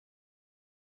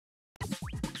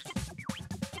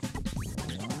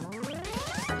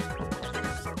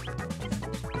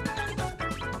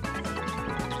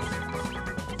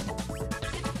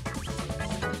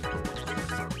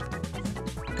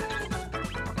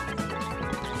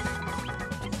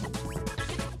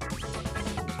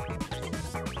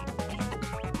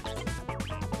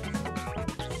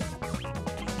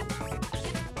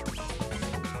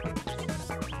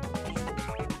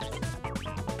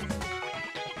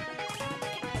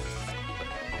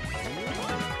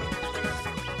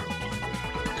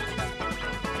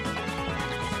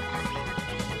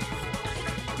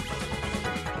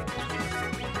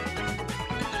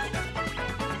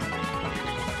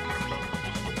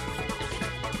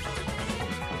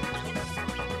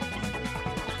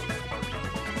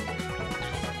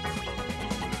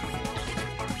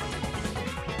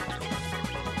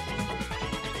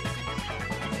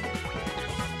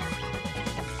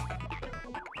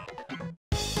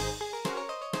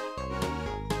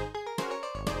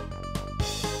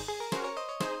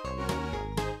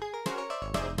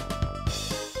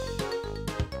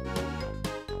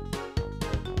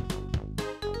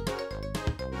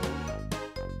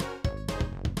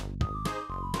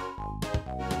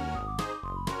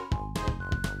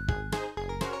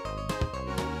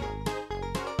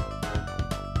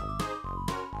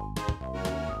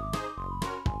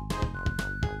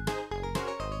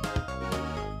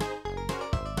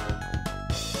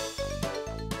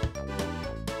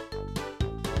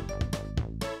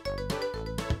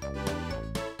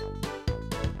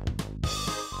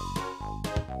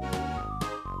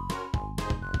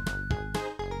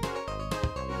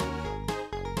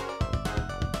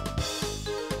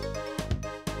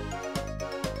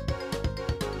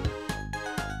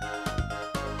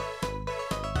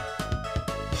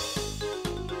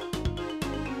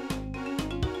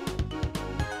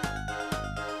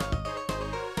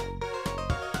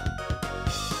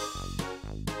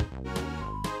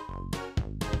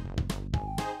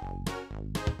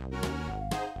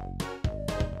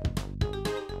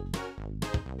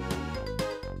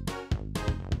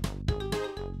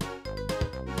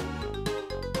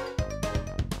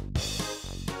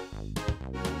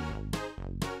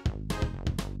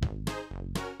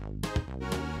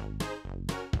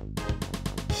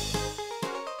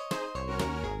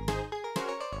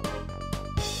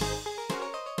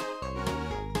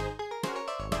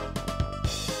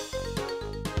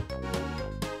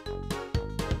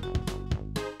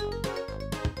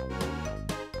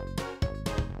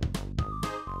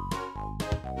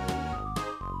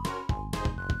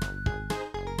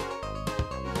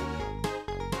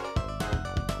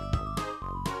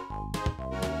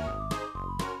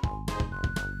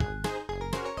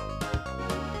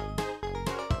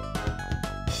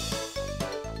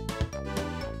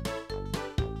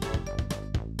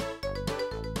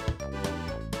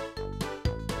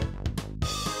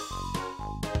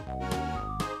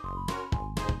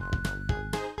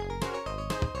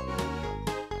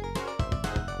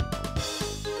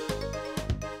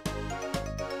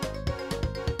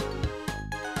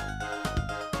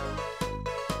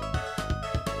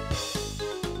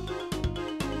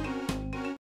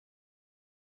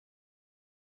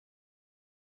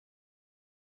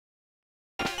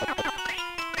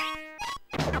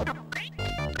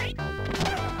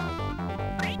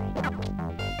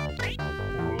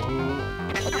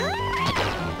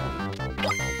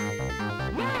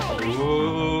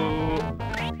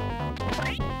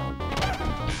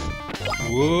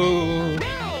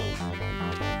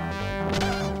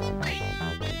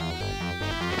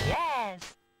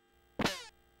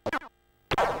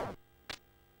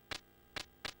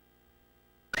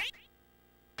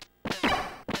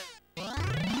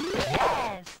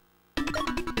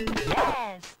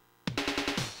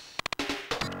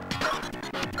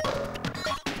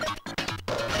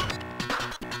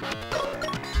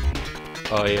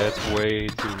Oh yeah, it's way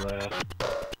too loud.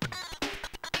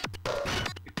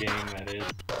 The game, that is.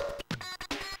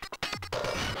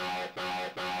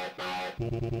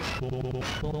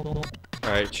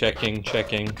 Alright, checking.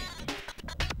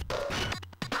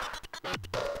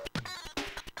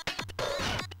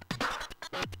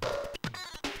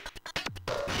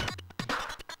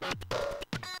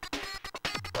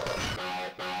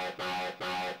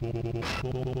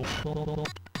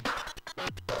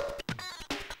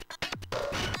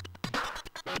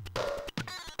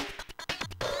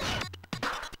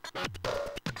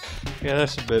 Yeah,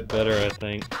 that's a bit better, I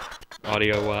think,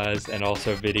 audio-wise and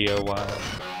also video-wise.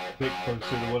 A bit closer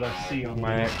to what I see on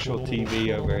my actual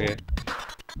TV over here.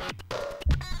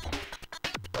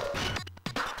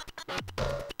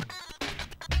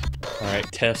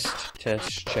 Alright, test,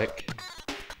 check.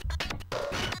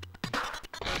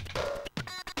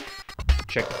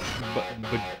 Check,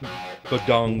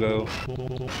 badongo.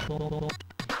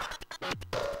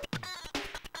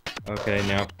 Okay,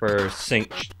 now for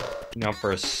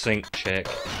a sync check.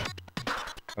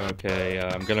 Okay,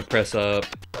 I'm gonna press up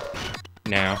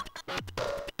now,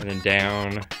 and then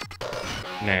down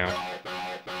now.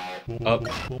 Up,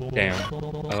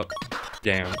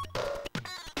 down.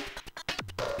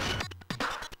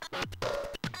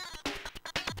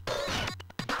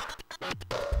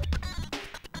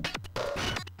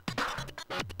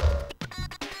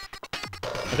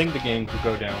 I think the game could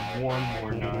go down one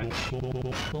more notch.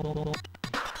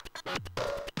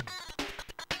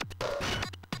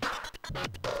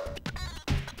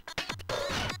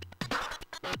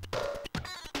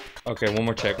 Okay, one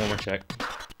more check.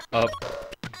 Up,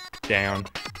 down,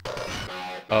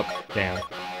 up, down.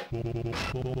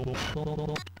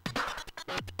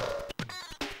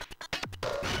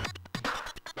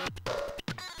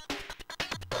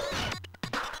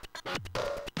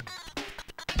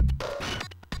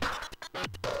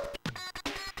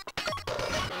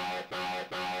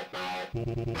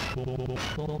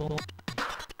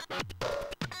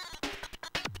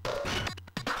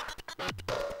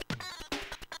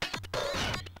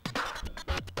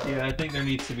 Yeah, I think there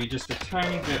needs to be just a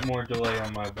tiny bit more delay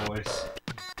on my voice.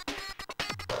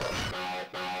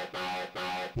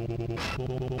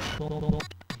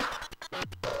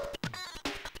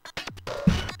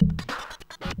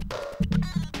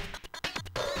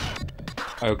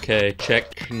 Okay,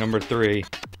 check number 3.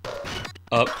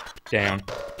 Up, down,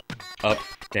 up,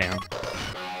 down.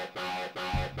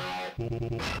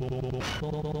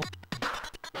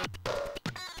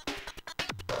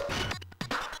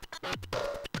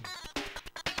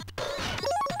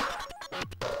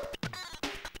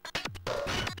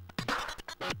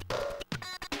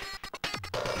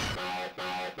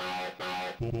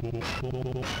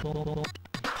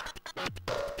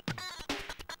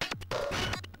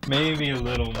 Maybe a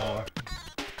little more.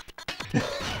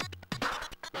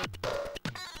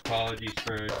 Apologies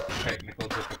for technical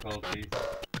difficulties.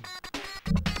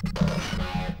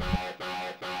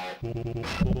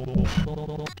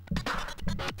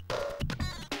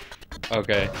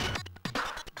 Okay.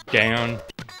 Down,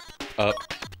 up,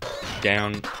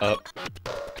 down, up.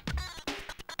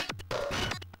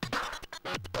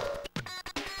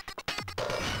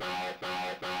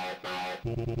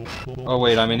 Oh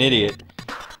wait, I'm an idiot.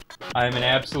 I am an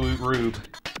absolute rube.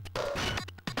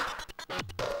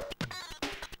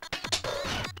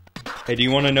 Hey, do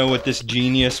you want to know what this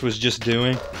genius was just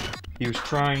doing? He was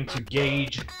trying to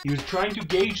gauge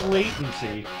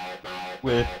latency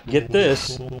with, get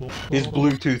this, his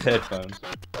Bluetooth headphones.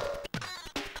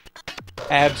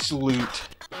 Absolute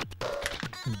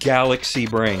galaxy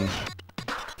brain.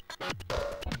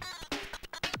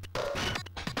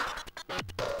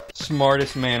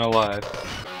 Smartest man alive.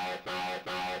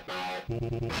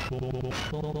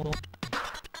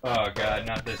 Oh god,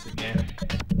 not this again.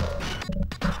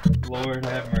 Lord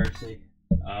have mercy.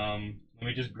 Let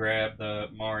me just grab the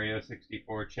Mario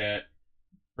 64 chat.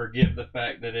 Forgive the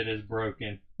fact that it is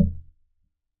broken.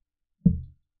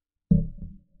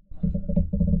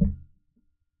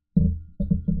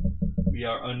 We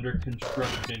are under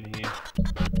construction here.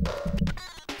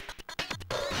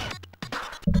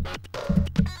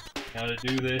 How to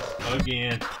do this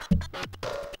again.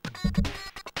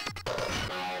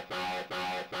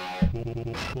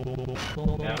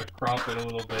 Now to crop it a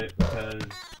little bit because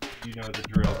you know the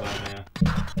drill by now.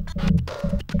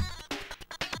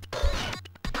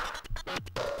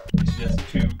 It's just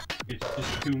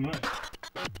too much.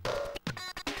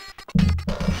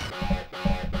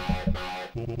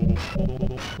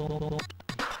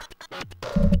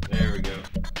 There we go.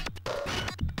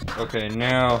 Okay,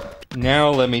 now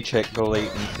let me check the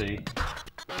latency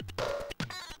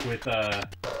with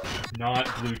not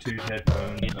Bluetooth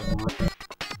headphones.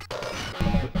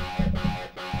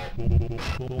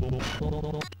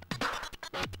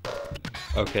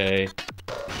 Okay.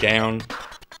 Down,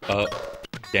 up,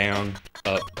 down,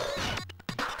 up.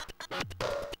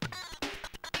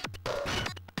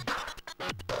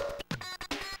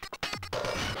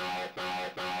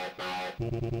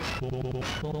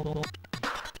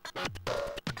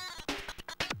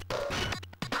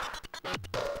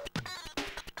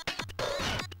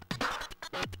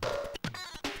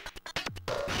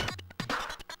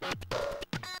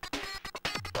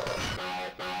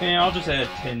 Yeah, I'll just add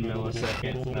 10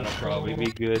 milliseconds and that'll probably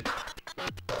be good.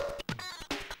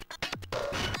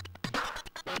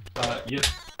 Yep.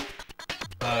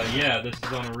 Yeah, this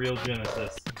is on a real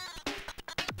Genesis.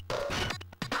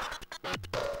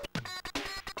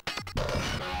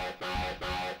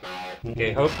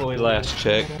 Okay, hopefully last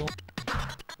check.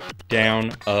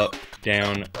 Down, up,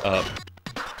 down, up.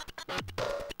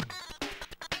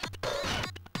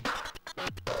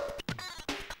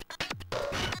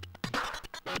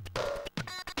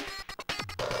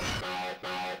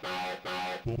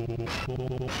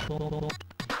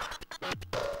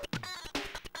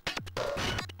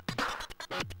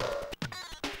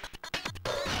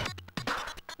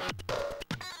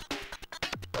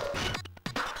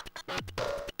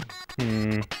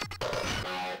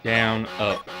 Down,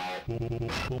 up.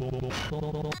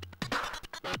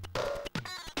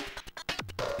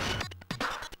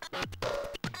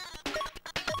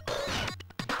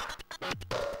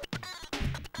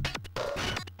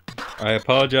 I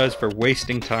apologize for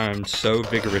wasting time so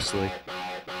vigorously.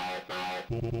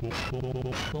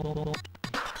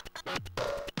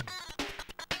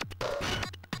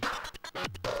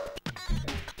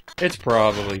 It's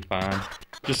probably fine.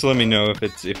 Just let me know if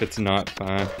it's not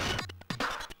fine.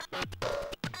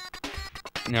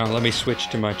 Now let me switch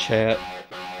to my chat,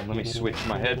 and let me switch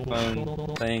my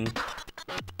headphone thing,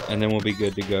 and then we'll be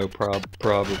good to go,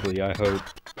 probably, I hope.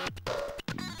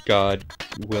 God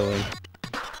willing.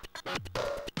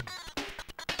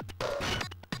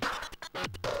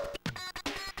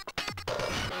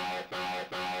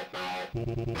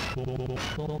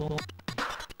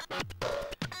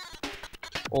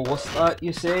 Oh, what's that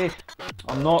you say?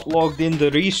 I'm not logged into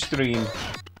Restream.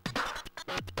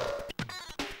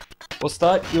 What's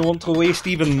that? You want to waste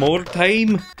even more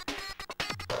time?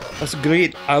 That's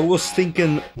great. I was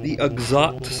thinking the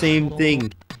exact same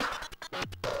thing.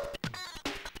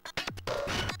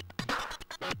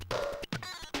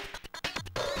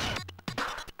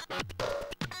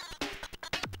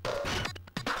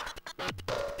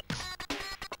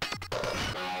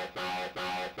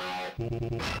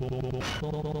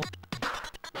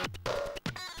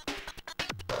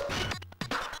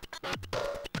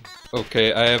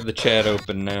 Okay, I have the chat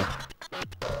open now.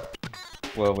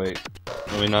 Well, wait.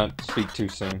 Let me not speak too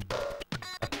soon.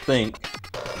 I think.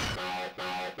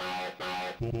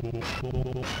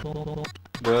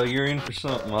 Well, you're in for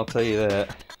something, I'll tell you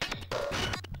that.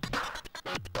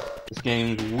 This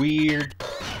game's weird.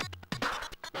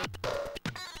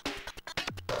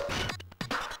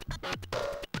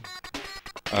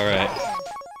 Alright.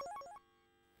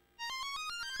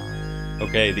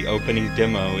 Okay, the opening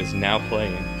demo is now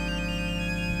playing.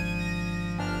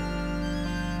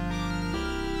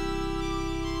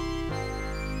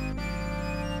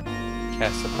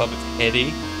 Cast the Puppets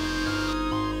Headdy.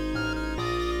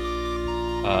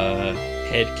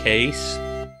 Head Case.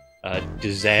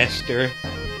 Disaster.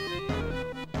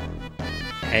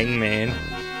 Hangman.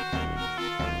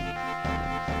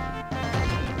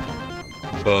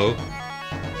 Bo.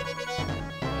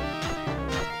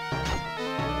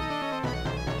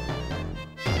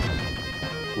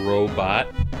 Robot.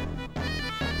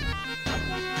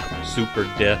 Super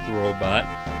Death Robot.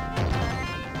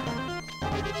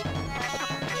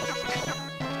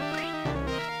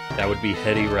 That would be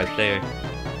Headdy right there.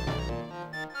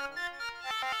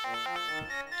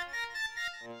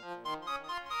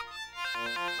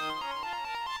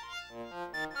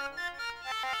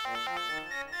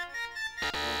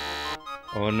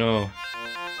 Oh no,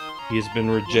 he has been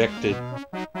rejected.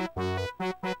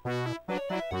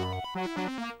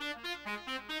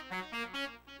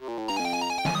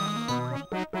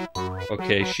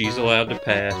 Okay, she's allowed to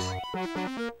pass.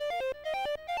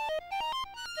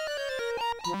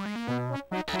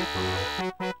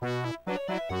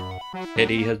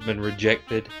 Headdy has been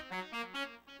rejected.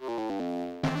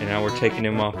 And now we're taking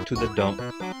him off to the dump.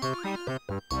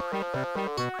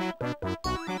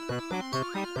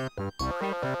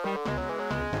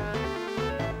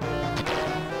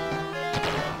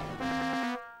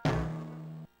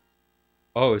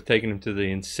 Oh, it's taking him to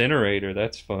the incinerator.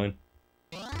 That's fun.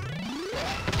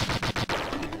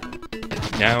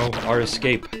 Now, our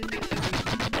escape.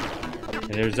 And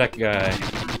there's that guy.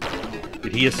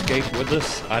 Did he escape with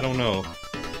us? I don't know.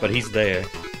 But he's there.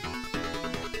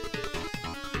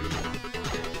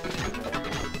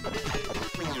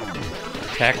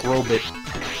 Attack Robot.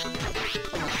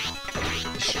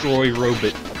 Destroy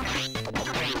Robot.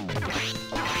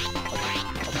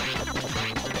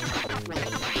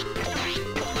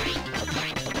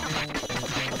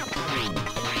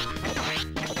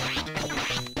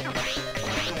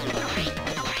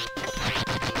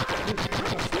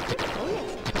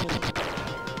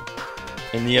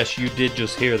 And yes, you did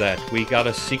just hear that. We got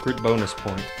a secret bonus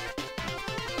point.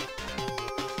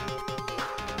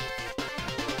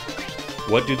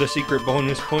 What do the secret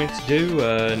bonus points do?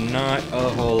 Not a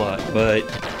whole lot, but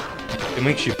it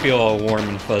makes you feel all warm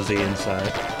and fuzzy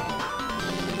inside.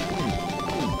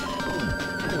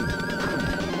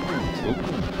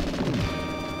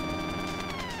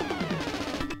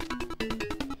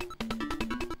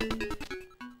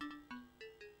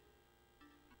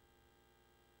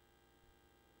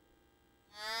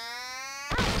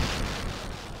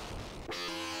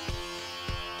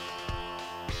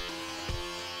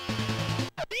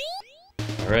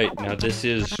 Alright, now this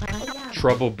is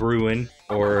Trouble Brewing,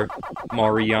 or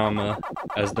Mariyama,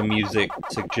 as the music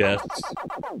suggests.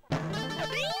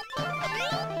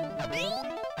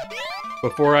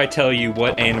 Before I tell you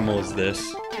what animal is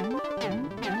this,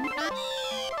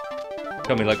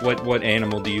 tell me, like, what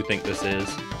animal do you think this is?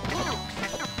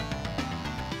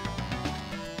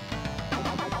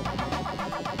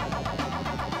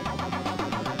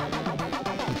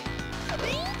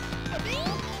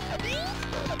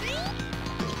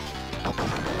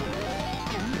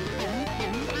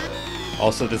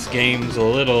 Also, this game's a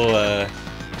little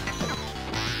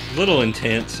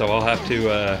intense, so I'll have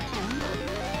to,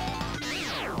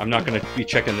 I'm not gonna be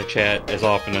checking the chat as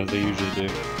often as I usually do.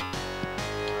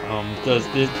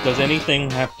 Does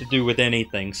anything have to do with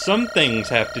anything? Some things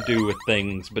have to do with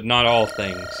things, but not all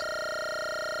things.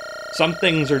 Some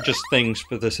things are just things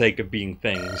for the sake of being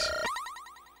things.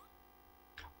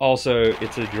 Also,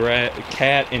 it's a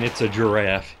cat and it's a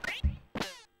giraffe.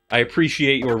 I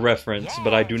appreciate your reference,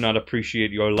 but I do not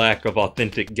appreciate your lack of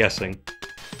authentic guessing.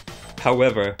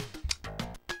 However,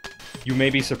 you may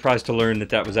be surprised to learn that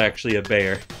that was actually a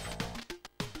bear.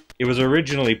 It was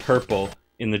originally purple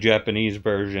in the Japanese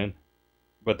version,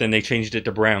 but then they changed it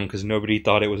to brown because nobody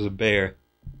thought it was a bear.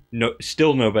 No,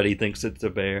 still nobody thinks it's a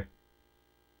bear.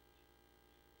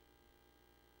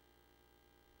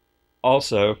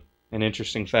 Also, an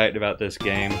interesting fact about this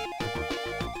game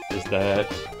is that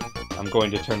I'm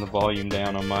going to turn the volume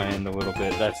down on my end a little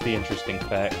bit. That's the interesting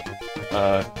fact.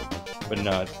 But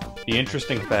no, the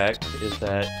interesting fact is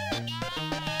that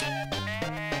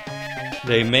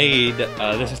they made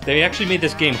they actually made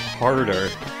this game harder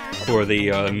for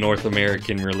the North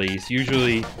American release.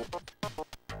 Usually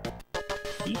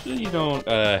you don't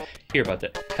hear about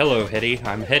that. Hello, Heady.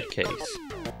 I'm Headcase.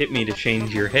 Hit me to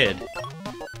change your head.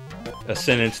 A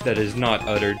sentence that is not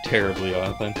uttered terribly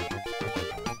often.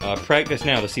 Practice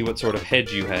now to see what sort of head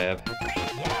you have.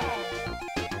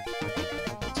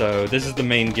 So, this is the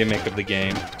main gimmick of the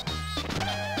game.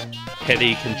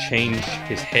 Heady can change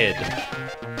his head.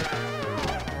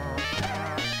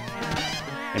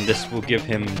 And this will give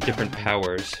him different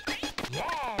powers.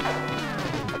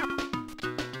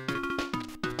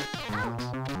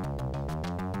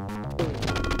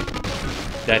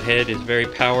 That head is very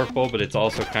powerful, but it's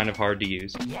also kind of hard to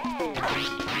use.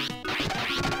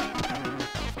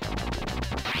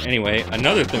 Anyway,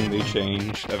 another thing they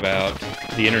changed about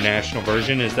the international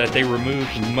version is that they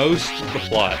removed most of the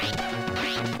plot.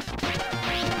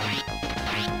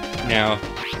 Now,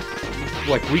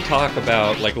 like, we talk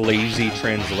about, like, lazy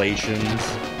translations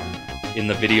in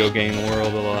the video game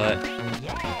world a lot,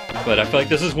 but I feel like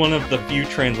this is one of the few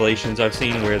translations I've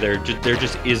seen where there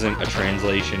just isn't a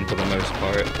translation for the most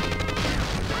part.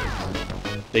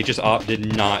 They just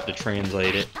opted not to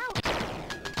translate it.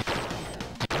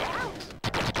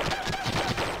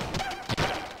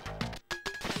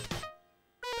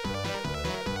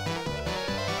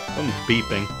 Someone's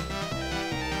beeping.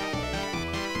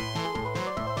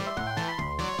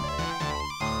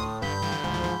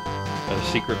 Got a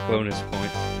secret bonus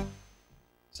point.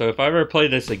 So if I ever play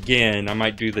this again, I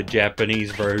might do the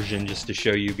Japanese version just to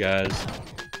show you guys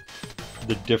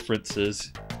the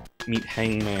differences. Meet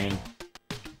Hangman.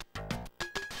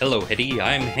 Hello, Heady,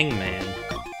 I'm Hangman.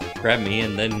 Grab me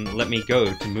and then let me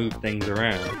go to move things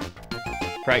around.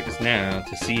 Practice now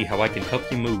to see how I can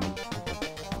help you move.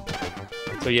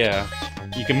 So yeah,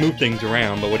 you can move things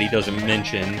around, but what he doesn't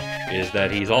mention is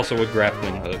that he's also a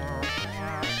grappling hook.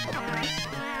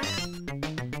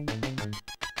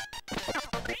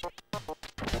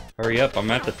 Hurry up, I'm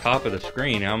at the top of the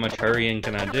screen. How much hurrying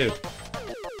can I do?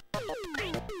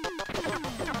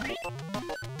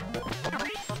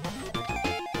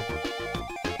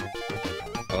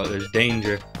 Oh, there's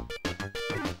danger.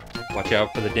 Watch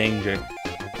out for the danger.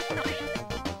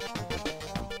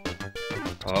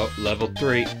 Oh, level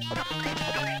 3.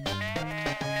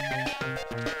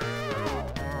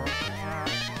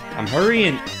 I'm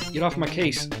hurrying! Get off my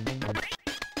case.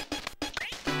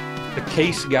 The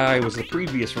case guy was the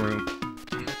previous room.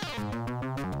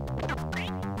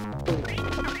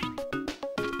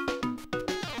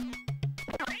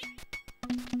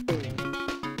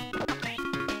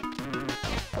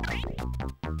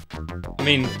 I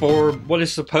mean, for what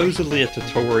is supposedly a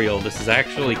tutorial, this is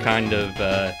actually kind of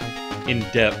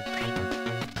in-depth.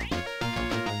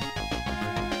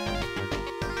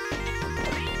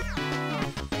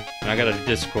 And I got a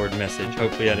Discord message.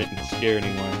 Hopefully I didn't scare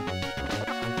anyone.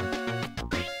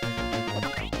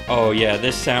 Oh yeah,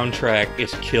 this soundtrack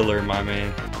is killer, my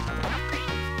man.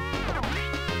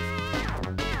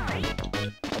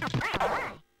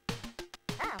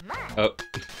 Oh.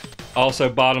 Also,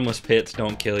 bottomless pits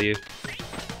don't kill you.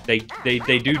 They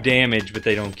do damage, but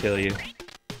they don't kill you.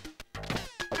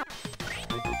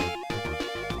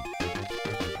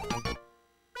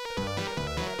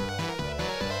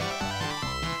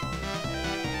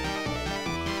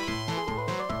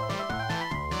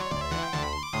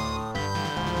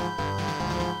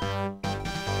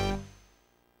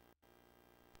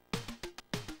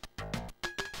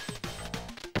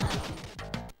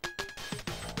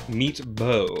 Meet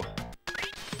Bo.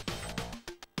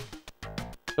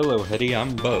 Hello, Headdy,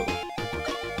 I'm Bo.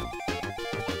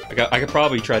 I could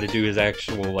probably try to do his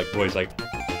actual like voice, like,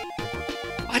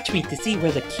 watch me to see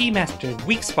where the Keymaster's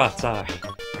weak spots are.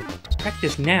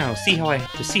 Practice now, see how I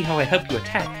help you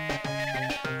attack.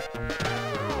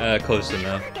 Close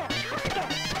enough.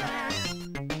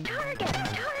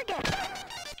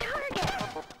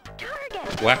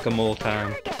 Whack-a-mole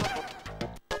time.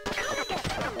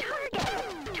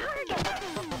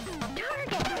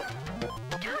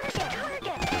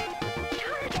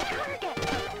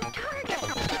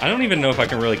 I don't even know if I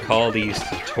can really call these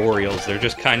tutorials. They're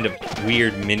just kind of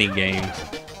weird mini-games.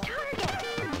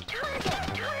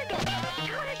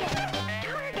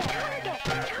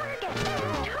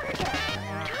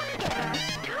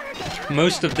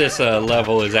 Most of this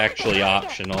level is actually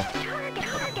optional.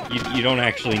 You don't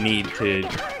actually need to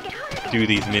do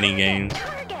these mini-games.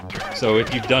 So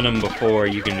if you've done them before,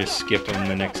 you can just skip them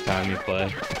the next time you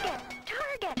play.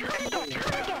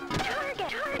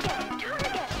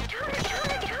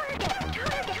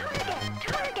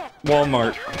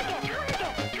 Walmart.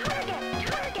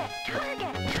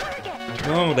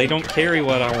 No, they don't carry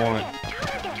what I want.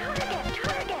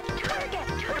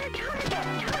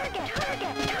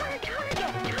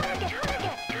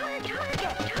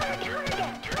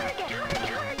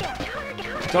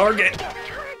 Target!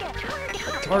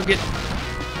 Target!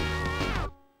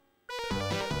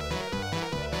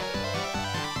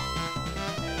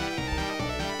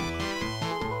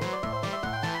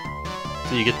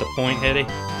 So you get the point, Headdy?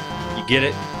 You get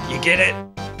it? You get it?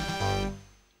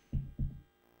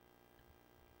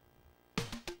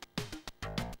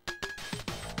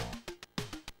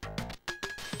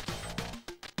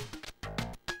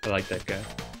 I like that guy.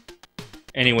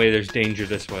 Anyway, there's danger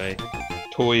this way.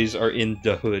 Toys are in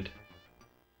the hood.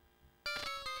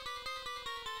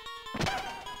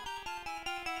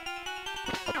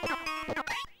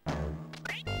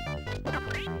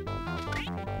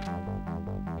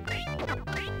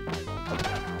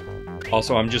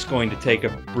 Also, I'm just going to take a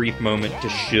brief moment to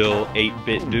shill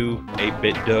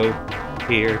 8-bit dough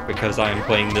here because I am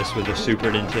playing this with a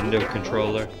Super Nintendo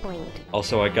controller.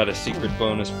 Also, I got a secret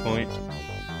bonus point.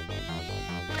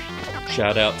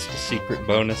 Shoutouts to secret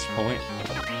bonus point.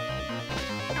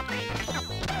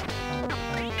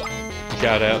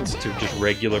 Shoutouts to just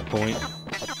regular point.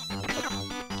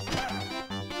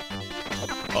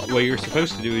 What you're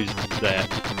supposed to do is that.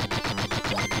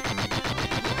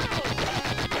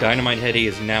 Dynamite Headdy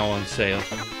is now on sale.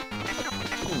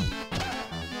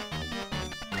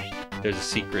 There's a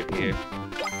secret here.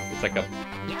 It's like a...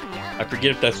 I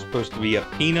forget if that's supposed to be a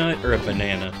peanut or a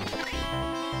banana.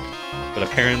 But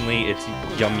apparently it's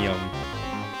yum yum.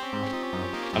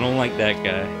 I don't like that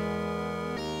guy.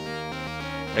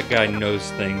 That guy knows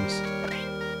things.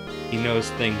 He knows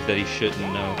things that he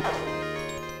shouldn't know.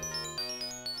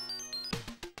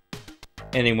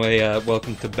 Anyway,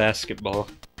 welcome to basketball.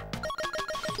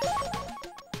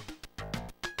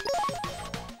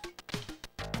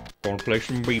 Gonna play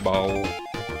some b-ball.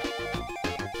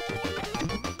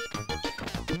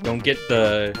 Don't get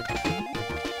the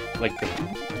like the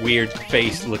weird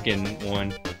face looking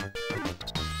one.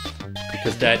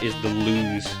 Because that is the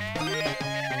lose.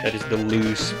 That is the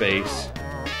lose space.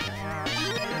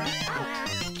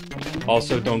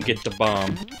 Also, don't get the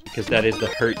bomb, because that is the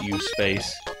hurt you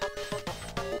space.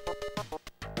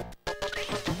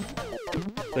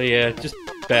 So yeah, just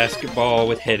basketball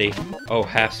with Headdy. Oh,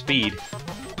 half speed.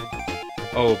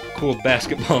 Oh, cool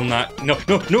basketball not. No,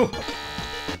 no, no!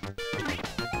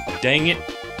 Dang it.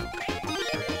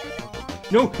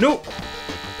 No, no!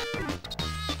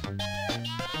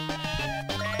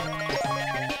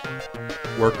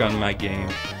 Work on my game.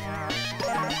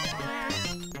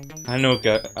 I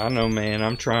know, man.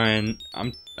 I'm trying.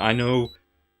 I know.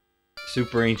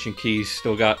 Super Ancient Keys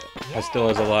still has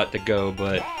a lot to go,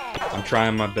 but I'm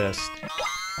trying my best.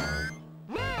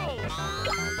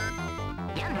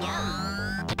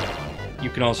 You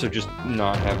can also just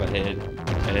not have a head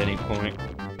at any point.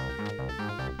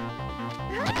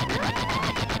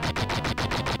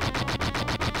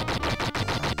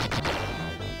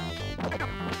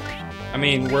 I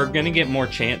mean, we're gonna get more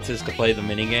chances to play the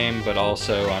minigame, but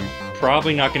also I'm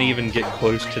probably not gonna even get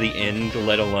close to the end,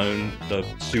 let alone the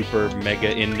super mega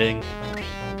ending.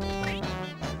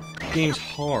 The game's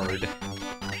hard.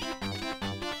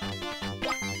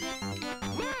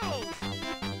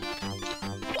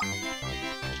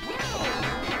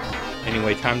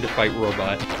 Anyway, time to fight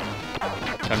Robot.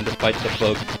 Time to fight the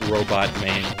bug robot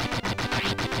man.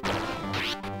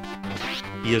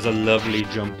 He is a lovely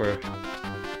jumper.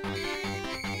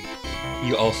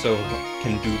 He also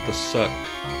can do the suck.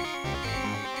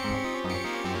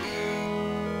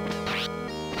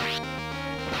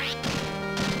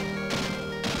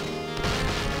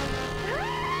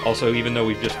 Also, even though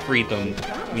we've just freed them,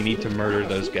 we need to murder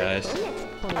those guys.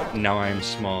 Now I am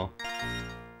small.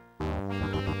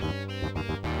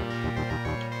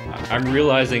 I'm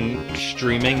realizing,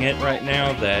 streaming it right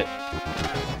now, that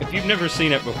if you've never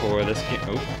seen it before, this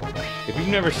game... If you've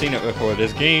never seen it before,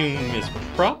 this game is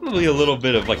probably a little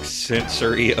bit of, like,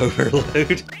 sensory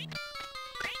overload.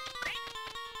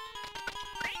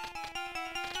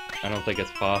 I don't think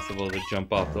it's possible to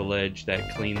jump off the ledge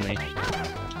that cleanly.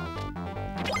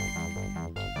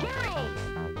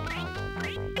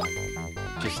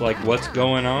 Just like, what's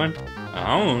going on?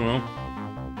 I don't know.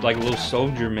 Like a little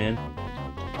soldier man.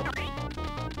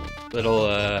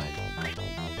 Little,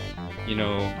 you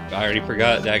know, I already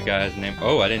forgot that guy's name.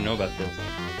 Oh, I didn't know about this.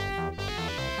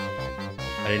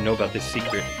 I didn't know about this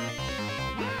secret.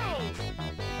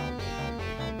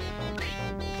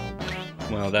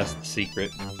 Well, that's the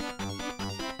secret.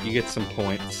 You get some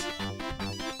points.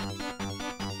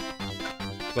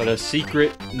 But a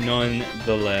secret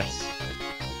nonetheless.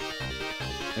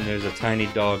 And there's a tiny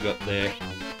dog up there.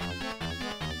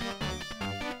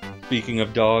 Speaking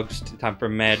of dogs, time for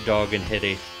Mad Dog and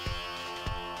Headdy.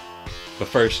 But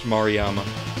first, Mariyama.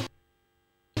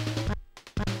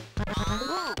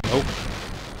 Nope.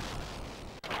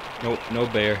 Nope, no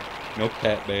bear. No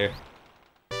cat bear.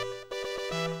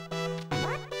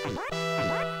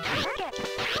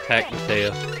 Attack the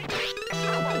tail.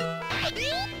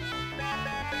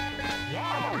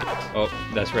 Oh,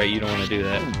 that's right, you don't want to do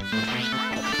that.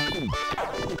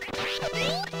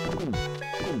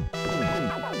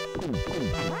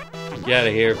 Get out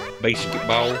of here,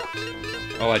 basketball.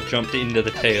 Oh, I jumped into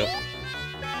the tail.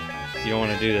 You don't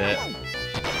want to do that.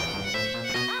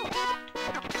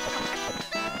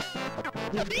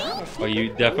 Oh, you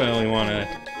definitely want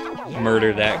to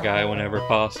murder that guy whenever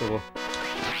possible.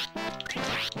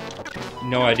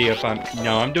 No idea if I'm...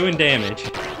 No, I'm doing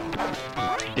damage.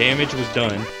 Damage was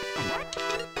done.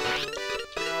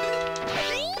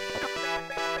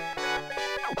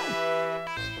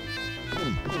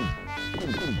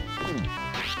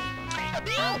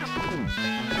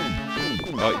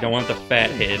 Oh, you don't want the fat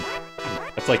head.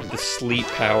 That's like the sleep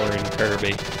power in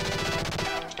Kirby.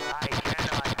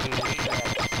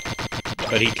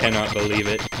 But he cannot believe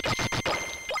it.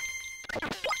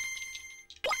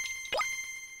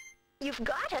 You've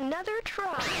got another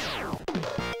try.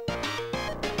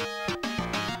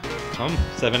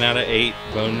 7 out of 8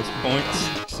 bonus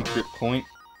points. Secret point.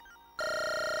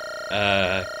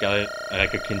 Got it. I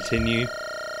could continue.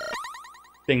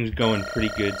 Things going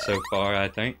pretty good so far, I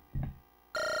think.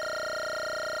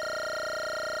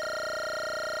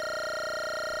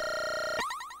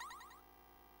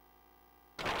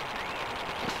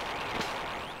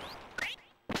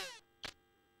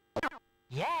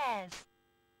 Yes.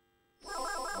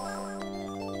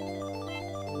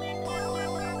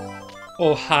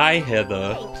 Oh, hi,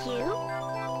 Heather. Thank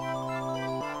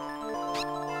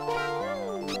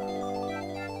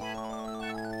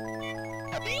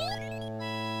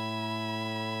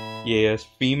you. Yes,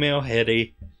 female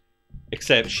Headdy.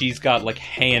 Except she's got like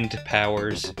hand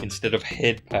powers instead of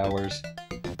head powers.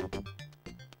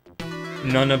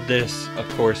 None of this, of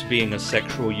course, being a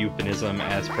sexual euphemism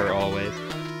as per always.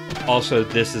 Also,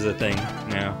 this is a thing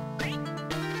now.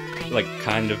 Like,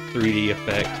 kind of 3D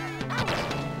effect.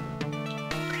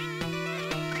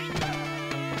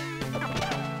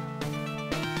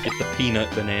 Get the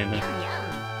peanut banana.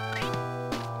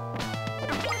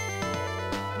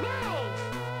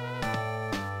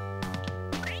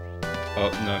 Oh,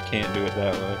 no, I can't do it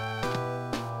that way.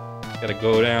 Gotta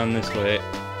go down this way.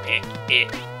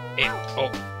 Oh.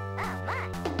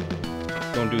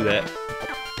 Don't do that.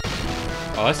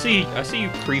 Oh, I see you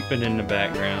creeping in the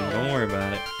background. Don't worry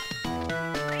about it.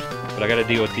 But I gotta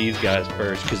deal with these guys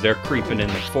first, because they're creeping in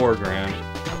the foreground.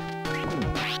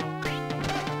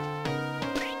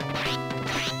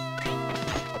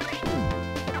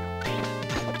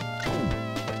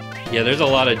 Yeah, there's a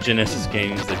lot of Genesis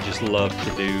games that just love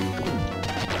to do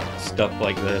stuff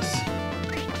like this.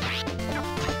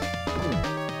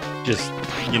 Just,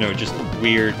 you know, just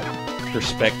weird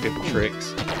perspective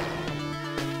tricks.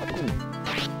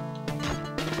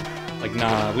 Like,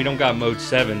 nah, we don't got mode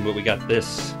 7, but we got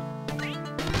this.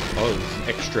 Oh, it's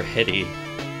extra heady.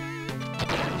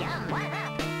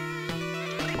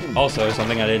 Also,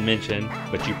 something I didn't mention,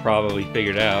 but you probably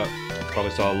figured out,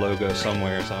 probably saw a logo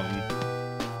somewhere or something,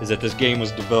 is that this game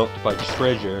was developed by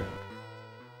Treasure,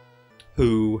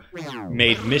 who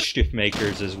made Mischief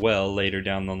Makers as well later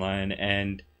down the line,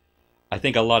 and I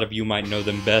think a lot of you might know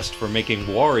them best for making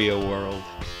Wario World.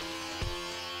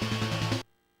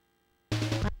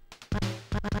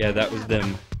 Yeah, that was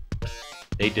them.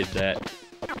 They did that.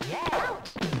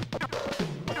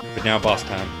 But now boss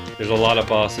time. There's a lot of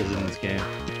bosses in this game.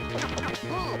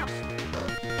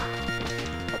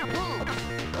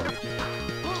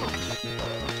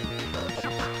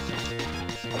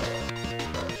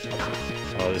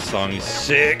 Oh, this song is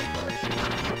sick!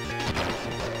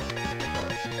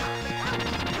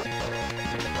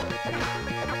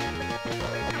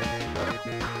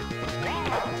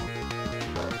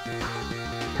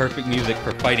 Perfect music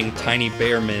for fighting tiny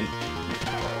bear men.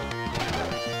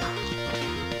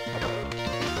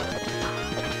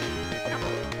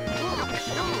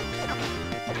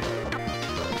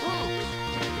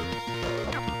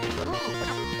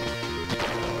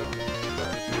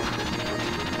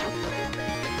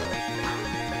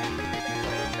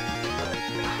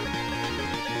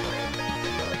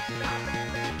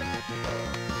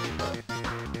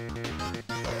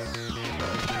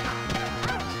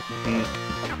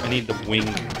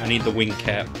 I need the wing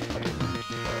cap.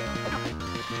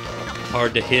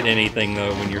 Hard to hit anything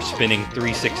though when you're spinning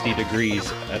 360 degrees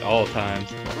at all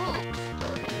times.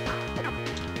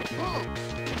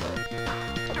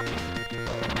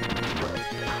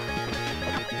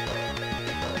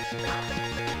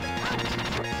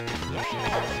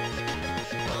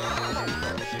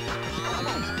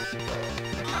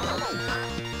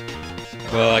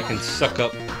 Well, I can suck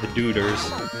up the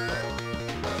duders.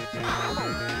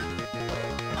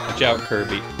 Watch out,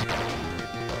 Kirby.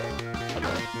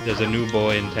 There's a new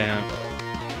boy in town.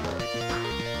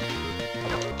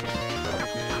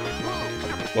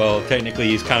 Well, technically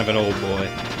he's kind of an old boy.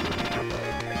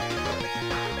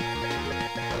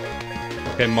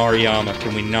 Okay, Mariyama,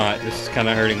 can we not? This is kind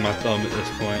of hurting my thumb at this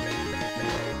point.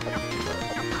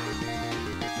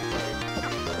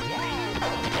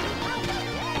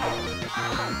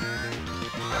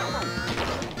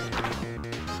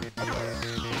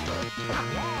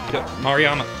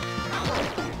 Mariyama.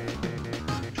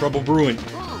 Trouble brewing.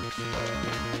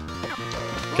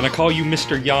 Can I call you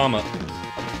Mr. Yama?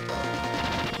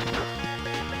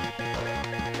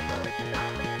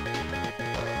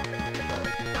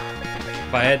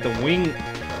 If I had the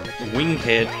wing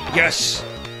head, yes!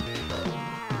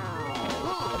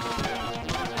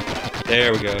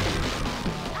 There we go.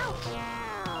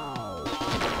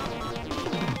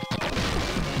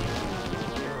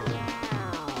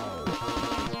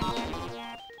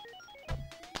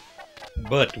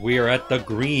 But we are at the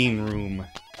green room.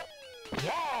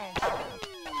 Yes.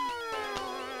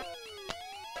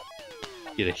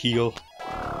 Get a heal.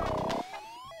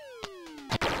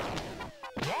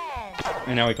 Yes.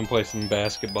 And now we can play some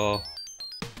basketball.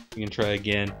 We can try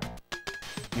again.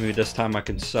 Maybe this time I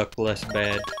can suck less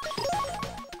bad.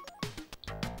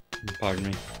 Pardon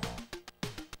me.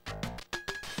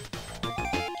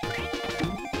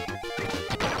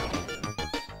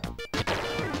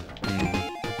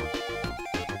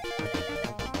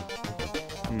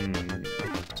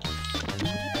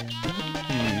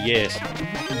 Yes.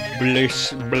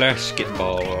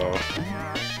 Basketball.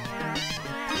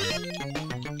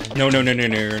 No, no, no, no,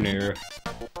 no, no.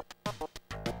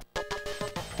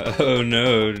 Oh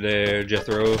no, there,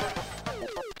 Jethro.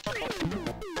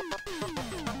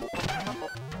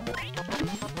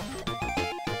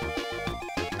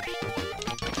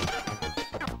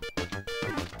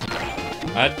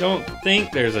 I don't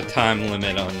think there's a time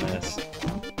limit on this.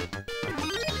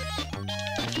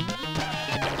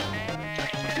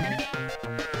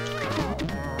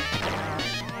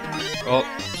 Oh,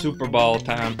 Super Ball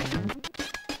time.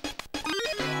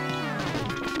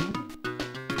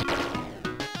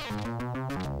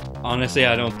 Honestly,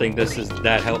 I don't think this is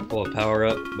that helpful a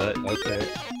power-up, but okay.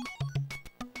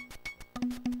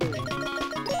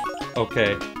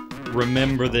 Okay,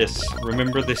 remember this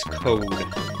code.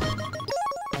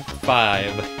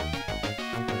 5.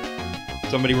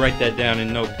 Somebody write that down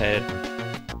in Notepad.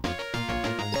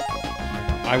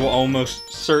 I will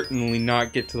almost certainly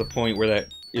not get to the point where that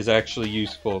is actually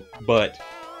useful, but...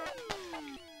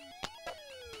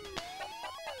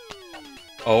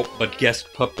 Oh, but guest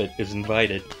puppet is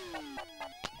invited.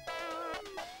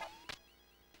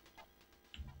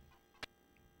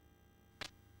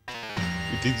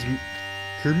 It is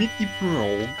Kermit the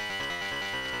Frog.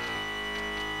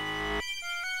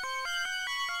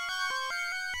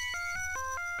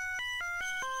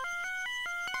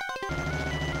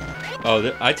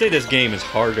 Oh, I'd say this game is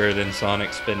harder than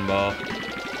Sonic Spinball.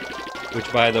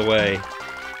 Which, by the way,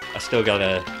 I still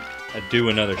gotta do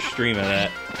another stream of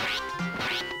that.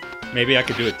 Maybe I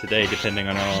could do it today, depending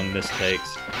on how long this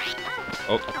takes.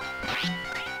 Oh.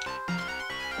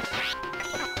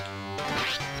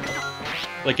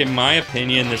 Like, in my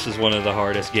opinion, this is one of the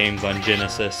hardest games on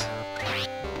Genesis.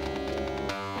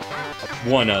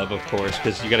 One of course,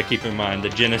 because you gotta keep in mind, the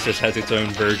Genesis has its own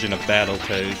version of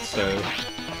Battletoads, so...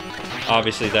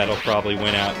 Obviously, that'll probably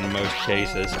win out in most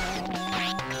cases.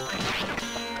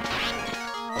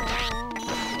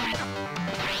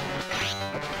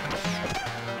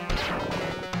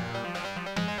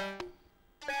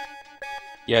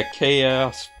 Yeah,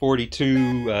 Chaos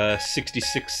 42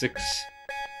 666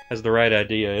 has the right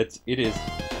idea. It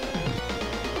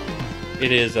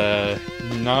is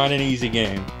not an easy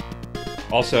game.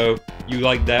 Also, you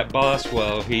like that boss?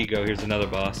 Well, here you go. Here's another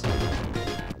boss.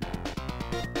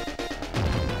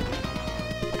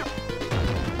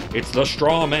 It's the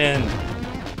Straw Man.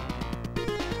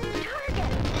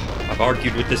 I've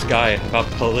argued with this guy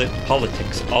about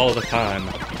politics all the time.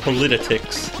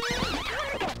 Politics.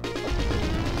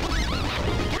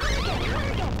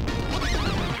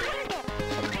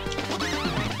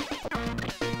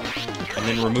 And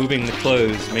then removing the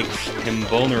clothes makes him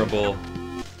vulnerable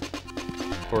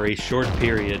for a short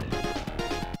period.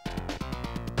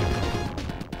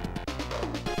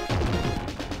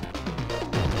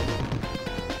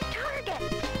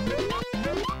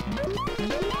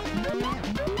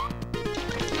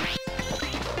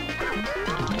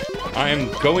 I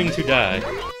am going to die.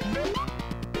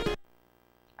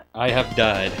 I have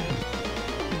died.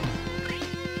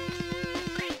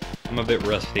 I'm a bit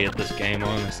rusty at this game,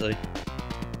 honestly.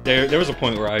 There was a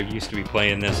point where I used to be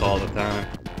playing this all the time.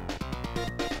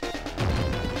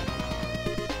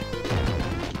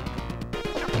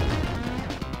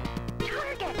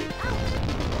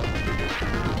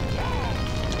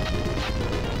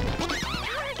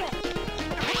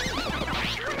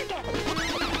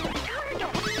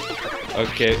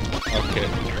 Okay, okay.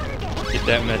 Get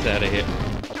that mess out of here.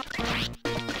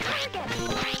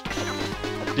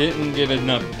 Didn't get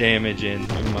enough damage in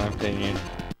my opinion.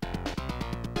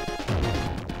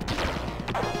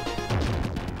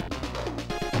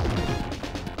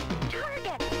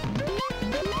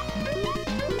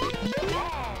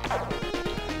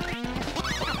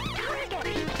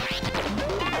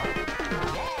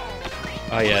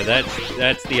 Oh yeah,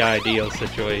 that's the ideal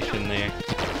situation there.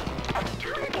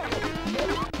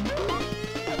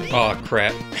 Oh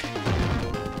crap.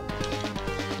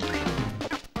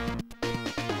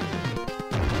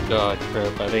 God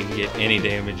crap, I didn't get any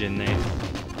damage in there.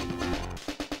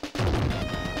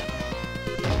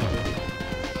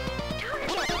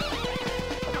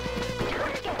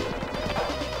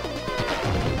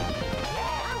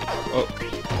 Oh,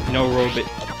 no robot.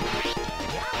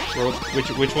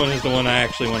 Which one is the one I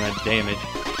actually want to damage?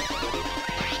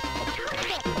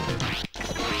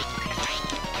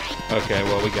 Okay,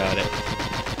 well, we got it.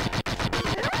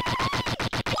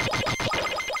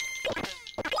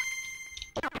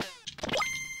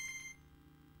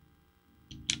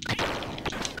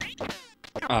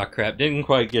 Ah, crap. Didn't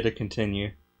quite get to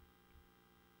continue.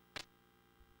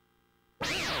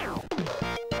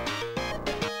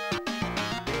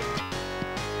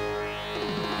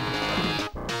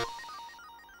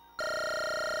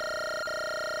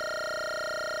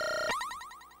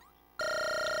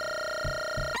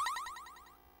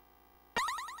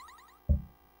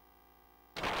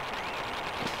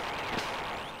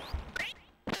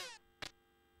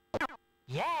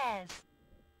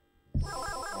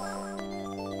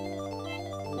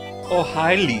 Oh,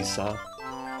 hi, Lisa.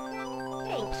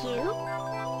 Thank you.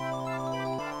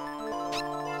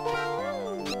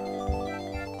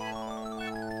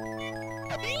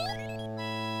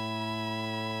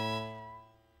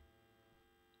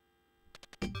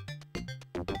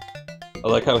 I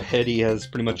like how Headdy has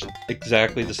pretty much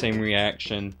exactly the same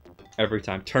reaction every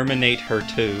time. Terminate her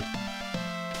too.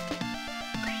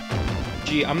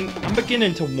 Gee, I'm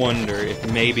beginning to wonder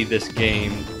if maybe this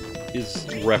game is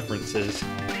references.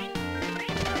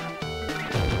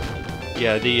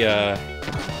 Yeah, the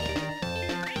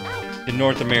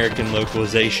North American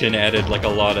localization added like a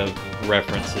lot of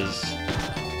references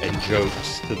and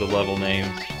jokes to the level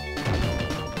names.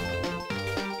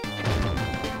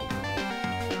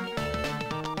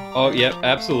 Oh, yep,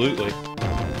 absolutely.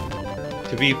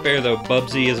 To be fair though,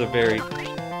 Bubsy is a very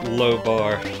low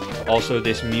bar. Also,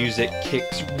 this music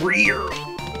kicks rear.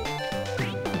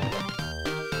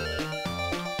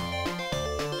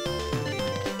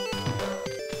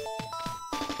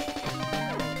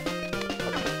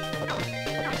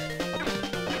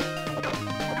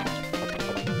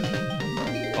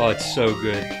 Oh, it's so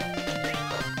good.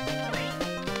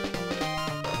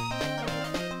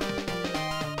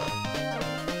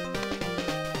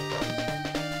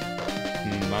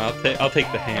 I'll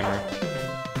take the hammer.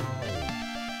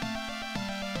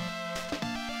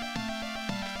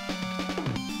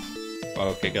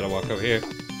 Okay, gotta walk over here.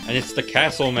 And it's the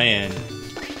Castle Man.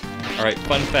 Alright,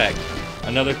 fun fact.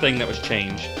 Another thing that was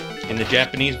changed. In the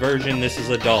Japanese version, this is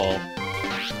a doll.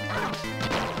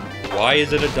 Why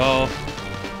is it a doll?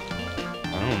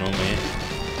 I don't know, man.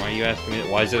 Why are you asking me that?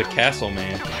 Why is it a Castle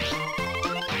Man?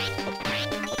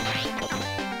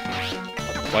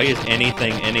 Why is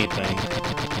anything anything?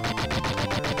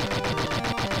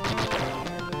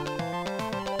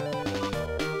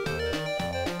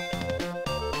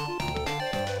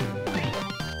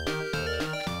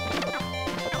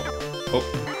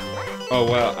 Oh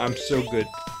wow, I'm so good.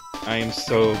 I am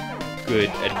so good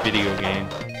at video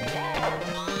games.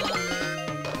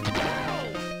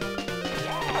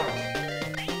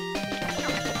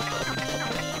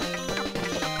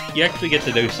 You actually get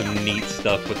to do some neat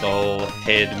stuff with the whole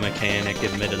head mechanic,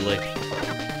 admittedly.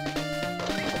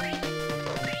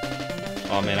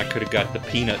 Oh man, I could have got the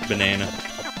peanut banana.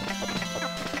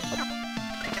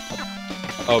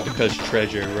 Oh, because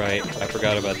treasure, right. I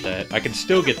forgot about that. I can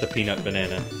still get the peanut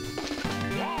banana.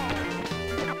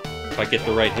 If I get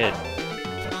the right head.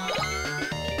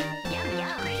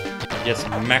 Yes,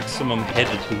 maximum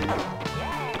headitude.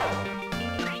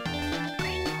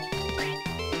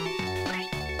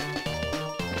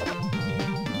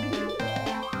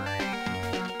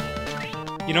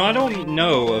 You know, I don't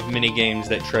know of many games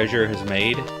that Treasure has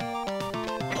made,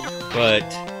 but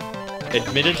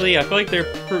admittedly, I feel like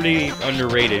they're pretty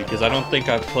underrated, because I don't think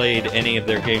I've played any of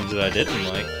their games that I didn't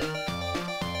like.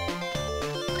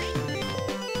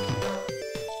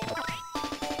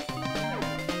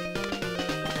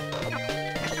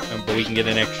 But we can get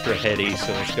an extra heady,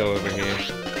 so let's go over here.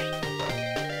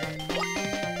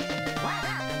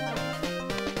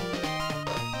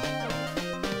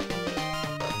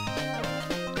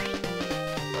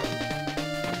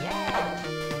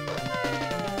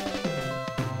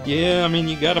 Yeah, I mean,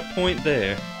 you got a point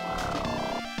there.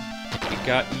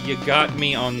 You got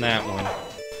me on that one.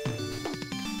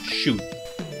 Shoot.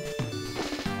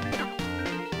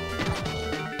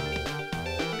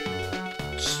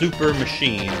 Super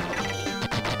machine.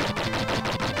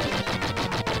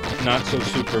 Not so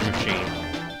super machine.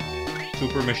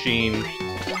 Super machine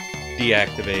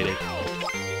deactivated.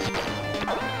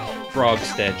 Frog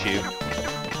statue.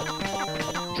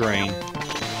 Drain.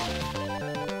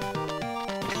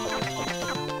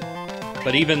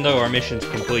 But even though our mission's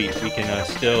complete, we can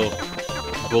still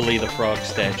bully the frog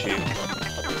statue.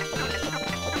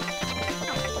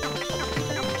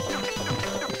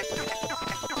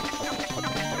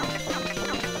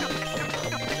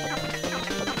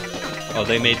 Oh,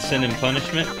 they made Sin and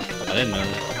Punishment? I didn't know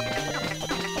that.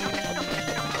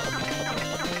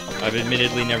 I've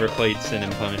admittedly never played Sin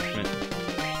and Punishment.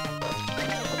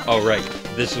 Oh, right.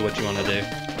 This is what you want to do.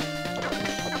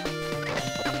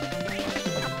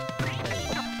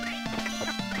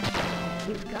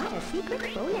 You've got a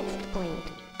secret bonus point.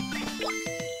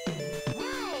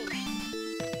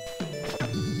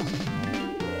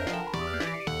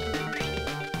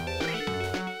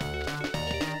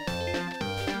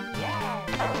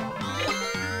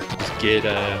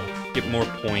 Get more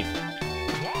point.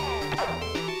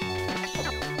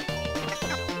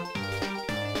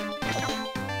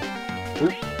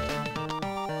 Oop.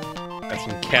 Got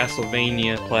some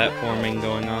Castlevania platforming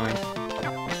going on.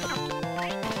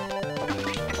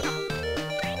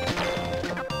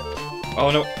 Oh,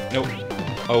 no, no.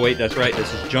 Oh, wait, that's right.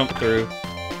 This is jump through.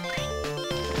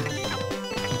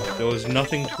 There was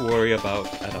nothing to worry about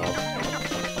at all.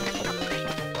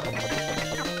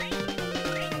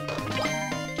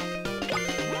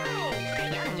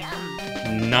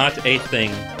 Not a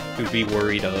thing to be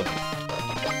worried of.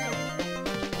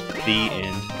 The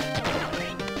end.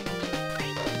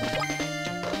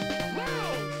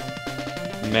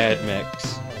 Mad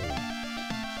Mix.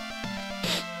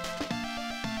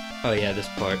 Oh yeah, this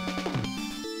part.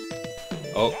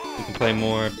 Oh, we can play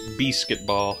more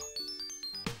basketball.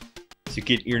 So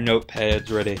get your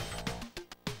notepads ready.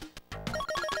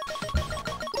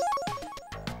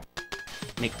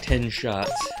 Make 10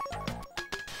 shots.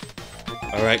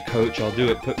 Alright, coach, I'll do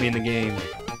it. Put me in the game.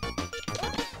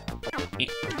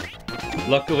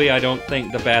 Luckily, I don't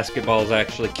think the basketballs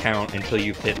actually count until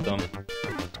you've hit them.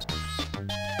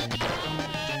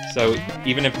 So,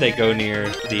 even if they go near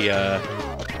the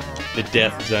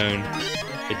death zone,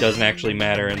 it doesn't actually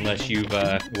matter unless you've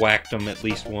whacked them at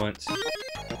least once.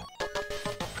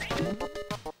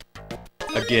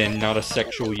 Again, not a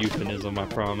sexual euphemism, I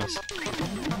promise.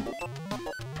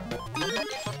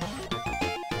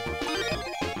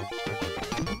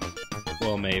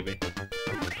 Well, maybe.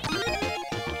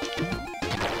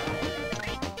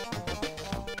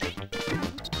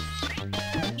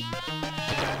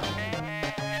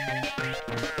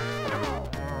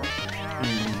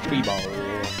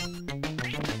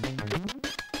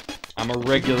 I'm a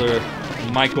regular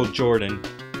Michael Jordan.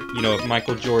 You know, if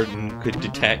Michael Jordan could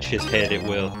detach his head, it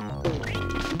will.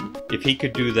 If he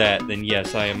could do that, then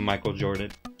yes, I am Michael Jordan.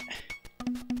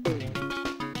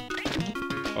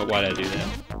 Oh, why'd I do that?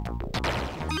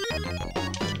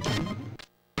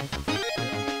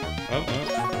 Oh,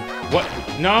 oh.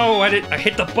 What? No, I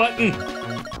hit the button!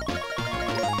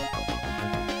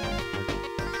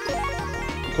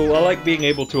 Cool, I like being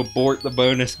able to abort the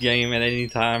bonus game at any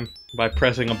time by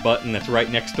pressing a button that's right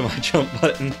next to my jump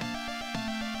button.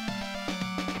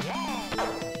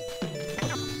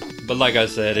 But like I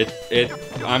said,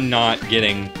 I'm not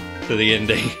getting to the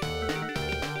ending.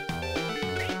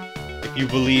 If you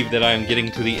believe that I am getting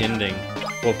to the ending,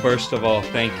 well, first of all,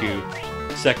 thank you.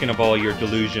 Second of all, you're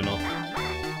delusional.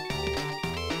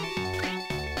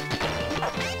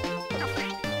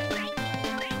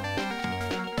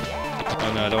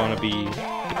 Oh no, I don't want to be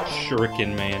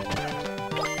Shuriken Man.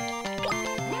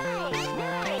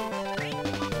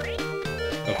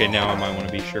 Okay, now I might want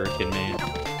to be Shuriken Man.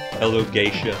 Hello,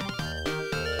 Geisha.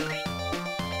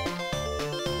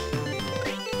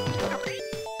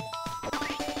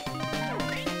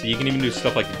 So you can even do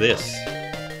stuff like this.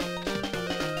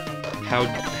 How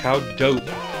dope.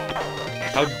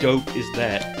 How dope is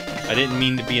that? I didn't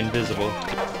mean to be invisible.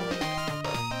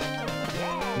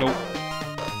 Nope.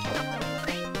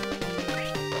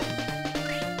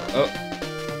 Oh.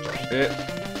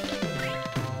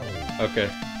 Okay.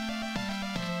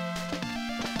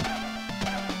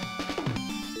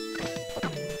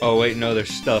 Oh wait, no,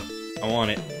 there's stuff. I want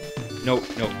it. Nope,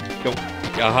 nope, nope.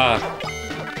 Aha.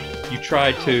 You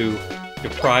tried to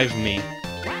deprive me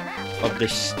of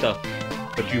this stuff,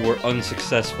 but you were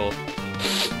unsuccessful.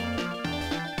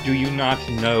 Do you not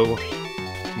know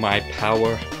my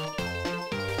power?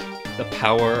 The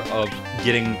power of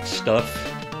getting stuff?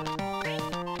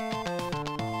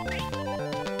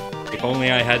 If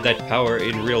only I had that power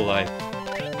in real life.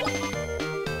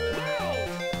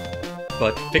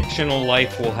 But fictional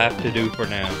life will have to do for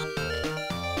now.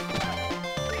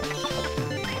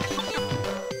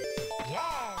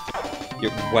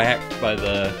 Get whacked by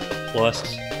the plus,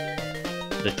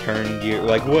 the turn gear.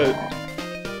 Like,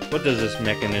 what does this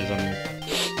mechanism...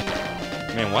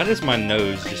 Man, why does my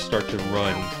nose just start to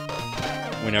run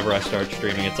whenever I start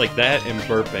streaming? It's like that and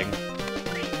burping.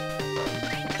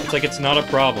 It's like it's not a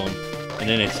problem. And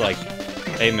then it's like,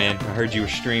 hey man, I heard you were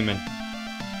streaming.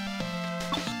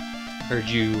 Heard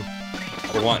you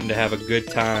were wanting to have a good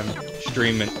time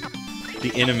streaming.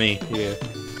 The enemy here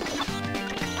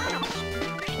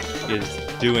is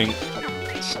doing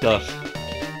stuff.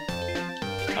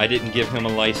 I didn't give him a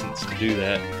license to do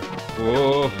that.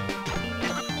 Whoa.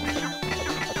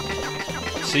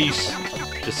 Cease.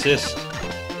 Desist.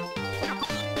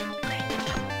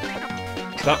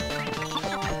 Stop.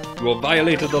 You have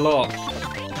violated the law.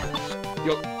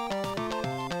 Yo.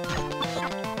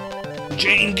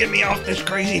 Jane, get me off this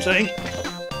crazy thing!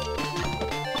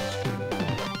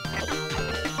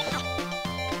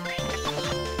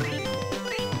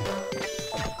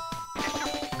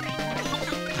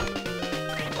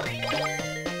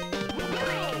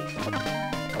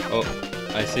 Oh,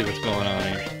 I see what's going on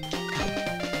here.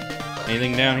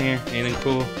 Anything down here? Anything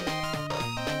cool?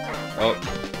 Oh,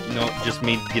 No, just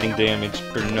me getting damaged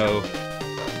for no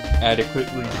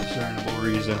adequately discernible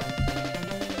reason.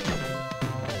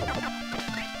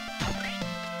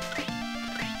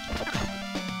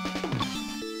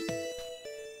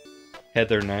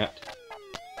 Heather napped.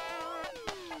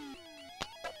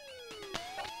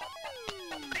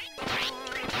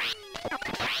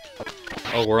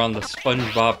 Oh, we're on the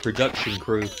SpongeBob production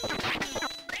crew.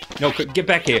 No, get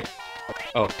back here!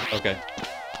 Oh, okay.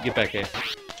 Get back here.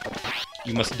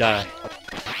 You must die.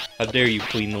 How dare you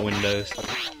clean the windows?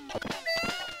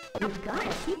 You've got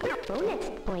a secret bonus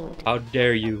point. How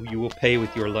dare you? You will pay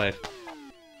with your life.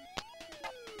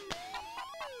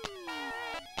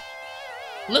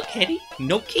 Look, Headdy,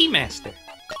 no Keymaster.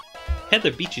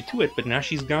 Heather beat you to it, but now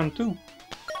she's gone too.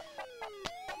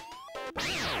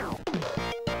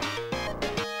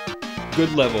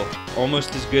 Good level.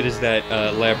 Almost as good as that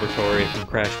laboratory from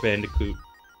Crash Bandicoot.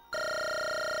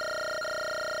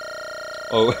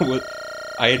 Oh, what?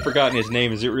 I had forgotten his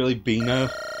name. Is it really Beano?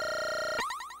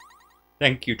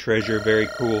 Thank you, Treasure. Very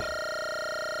cool.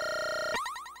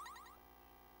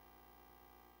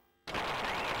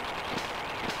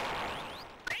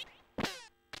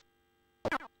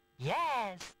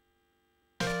 Yes.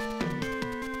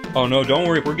 Oh no, don't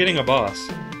worry. We're getting a boss.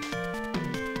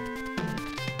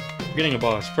 We're getting a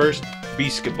boss. First,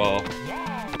 basketball.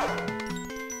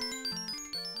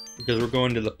 Because we're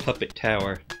going to the Puppet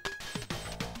Tower.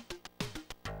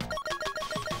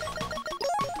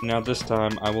 Now this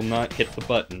time, I will not hit the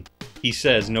button. He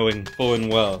says, knowing full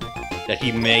and well, that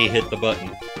he may hit the button.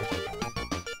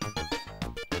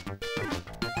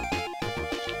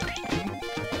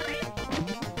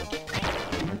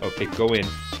 Okay, go in.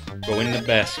 Go in the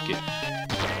basket.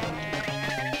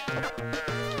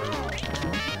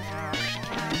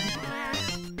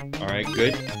 Alright,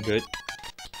 good, good.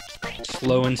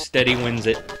 Slow and steady wins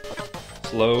it.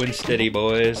 Slow and steady,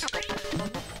 boys.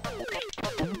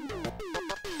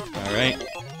 Alright.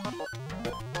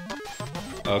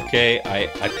 Okay, I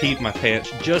peed my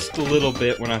pants just a little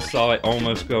bit when I saw it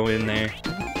almost go in there.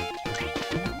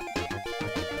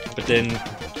 But then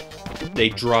they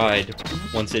dried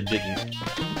once it didn't.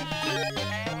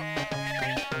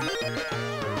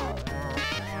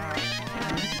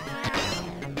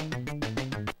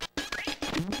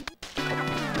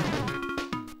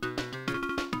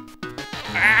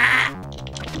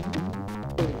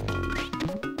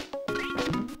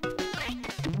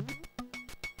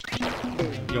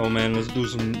 Yo man, let's do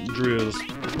some drills.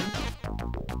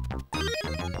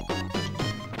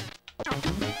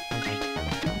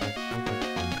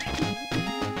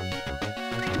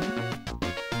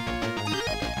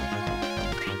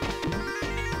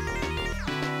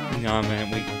 Nah man,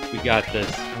 we got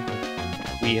this.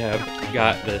 We have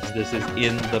got this. This is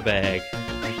in the bag.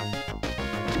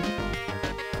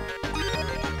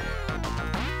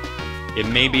 It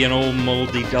may be an old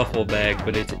moldy duffel bag,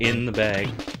 but it's in the bag.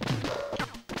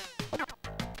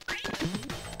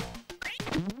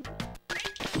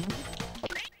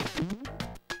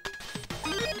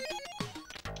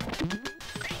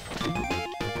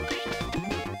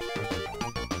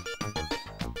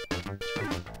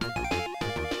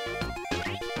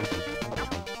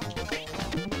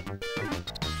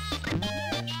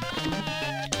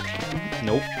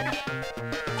 Nope.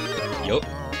 Yup.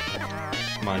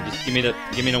 Come on, just give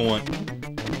me the one.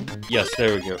 Yes,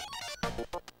 there we go.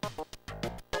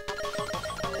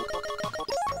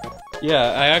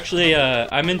 Yeah, I actually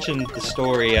I mentioned the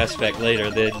story aspect later.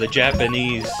 The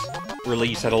Japanese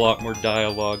release had a lot more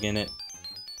dialogue in it.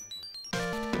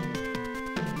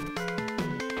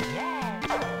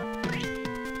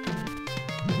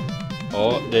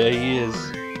 Oh, there he is.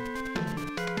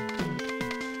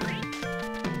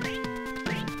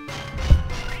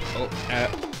 Oh, ow.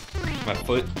 My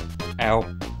foot. Ow.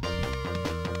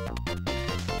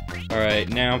 Alright,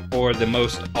 now for the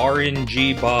most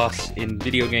RNG boss in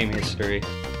video game history.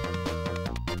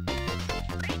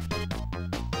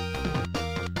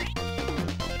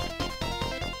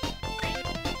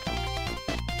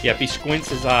 Yeah, if he squints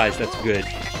his eyes, that's good.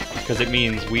 Because it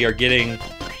means we are getting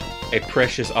a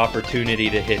precious opportunity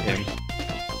to hit him.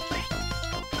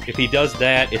 If he does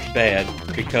that, it's bad.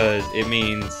 Because it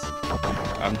means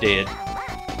I'm dead.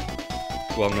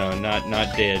 Well, no,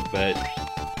 not dead, but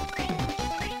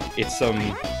it's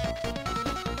some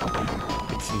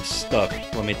stuff,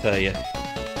 let me tell you.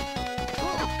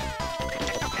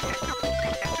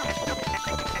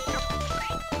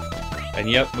 And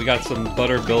yep, we got some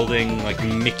butter building, like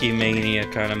Mickey Mania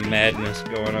kind of madness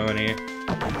going on here.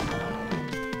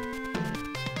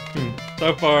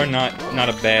 So far, not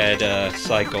a bad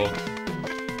cycle.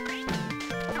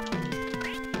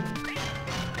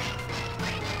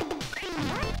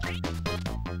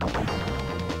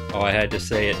 Oh, I had to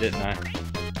say it, didn't I?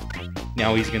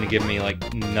 Now he's gonna give me,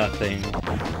 like, nothing.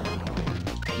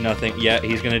 Nothing. Yeah,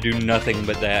 he's gonna do nothing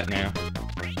but that now.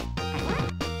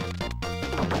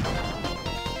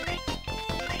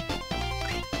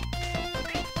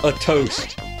 A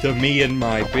toast to me and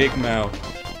my big mouth.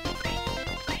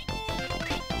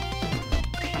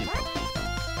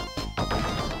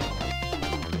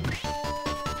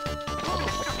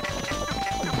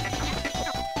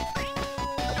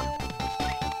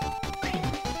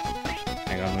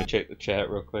 Hang on, I'm gonna check the chat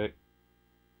real quick.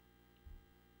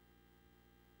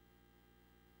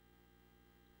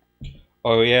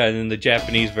 Oh yeah, and in the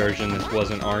Japanese version, this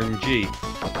wasn't RNG.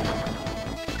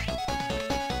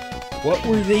 What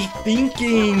were they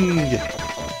thinking?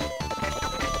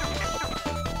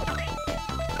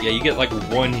 Yeah, you get like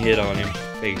one hit on him,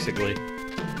 basically.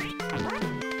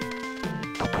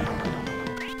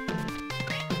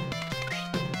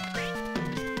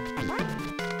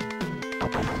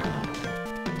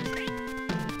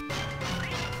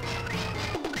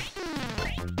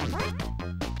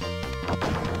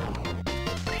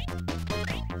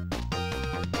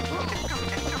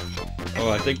 Oh,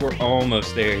 I think we're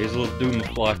almost there. His little Doom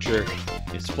Flotcher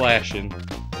is flashing.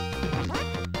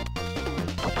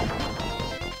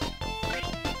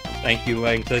 Thank you,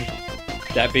 Langton.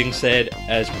 That being said,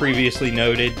 as previously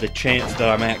noted, the chance that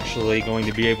I'm actually going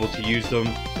to be able to use them,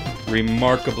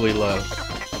 remarkably low.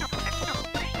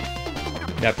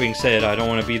 That being said, I don't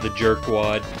want to be the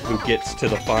jerkwad who gets to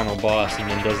the final boss and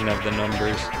then doesn't have the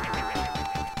numbers.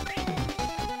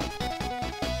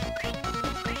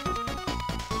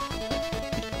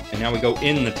 And now we go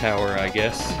in the tower, I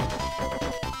guess.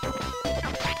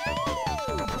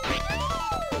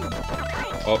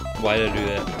 Oh, why did I do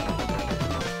that?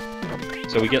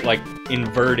 So we get like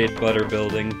inverted butter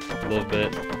building a little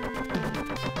bit.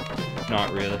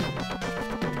 Not really.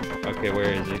 Okay,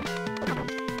 where is he?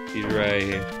 He's right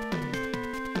here.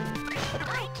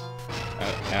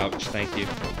 Ouch, thank you.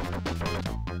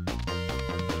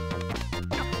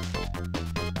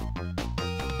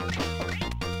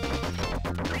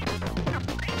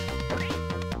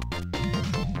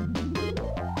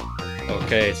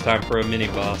 Okay, it's time for a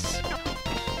mini-boss.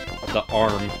 The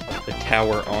arm. The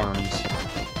tower arms.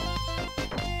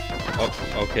 Oh,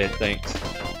 okay, thanks.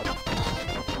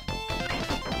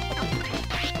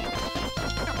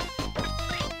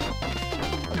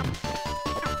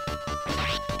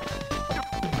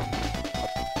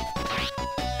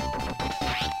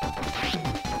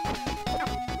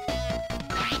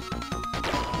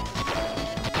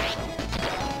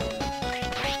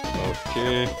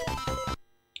 Okay.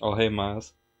 Oh, hey,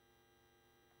 Miles.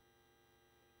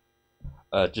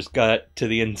 Just got to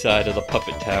the inside of the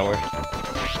puppet tower.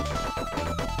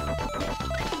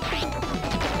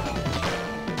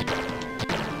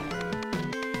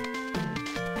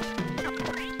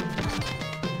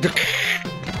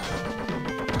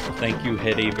 Thank you,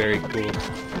 Headdy. Very cool.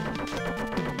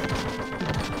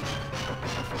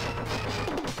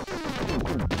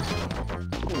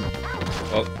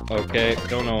 Oh, okay.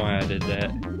 Don't know why I did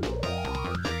that.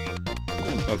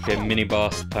 Okay, mini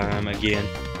boss time again.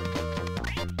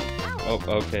 Oh,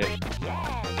 okay.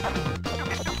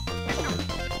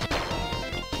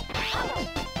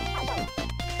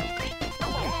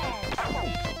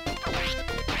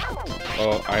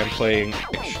 Oh, I am playing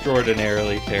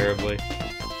extraordinarily terribly.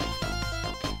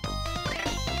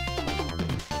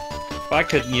 If I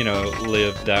could, you know,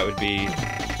 live, that would be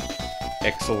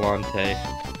excellente.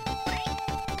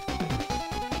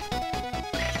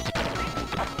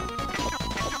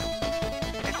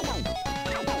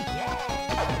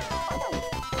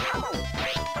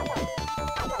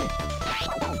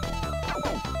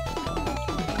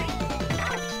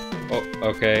 Oh,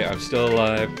 okay, I'm still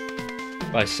alive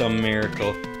by some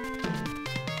miracle.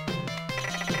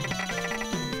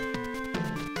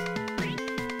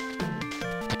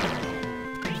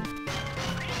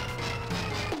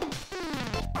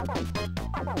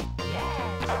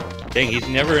 Dang, he's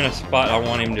never in a spot I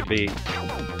want him to be.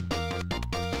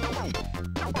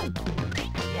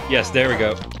 Yes, there we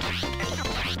go.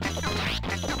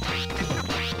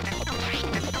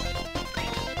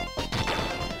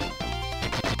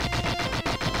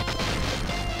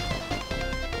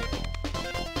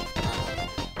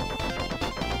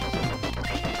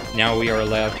 Now we are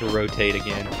allowed to rotate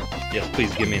again. Yes,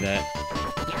 please give me that.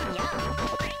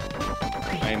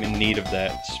 I am in need of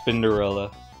that.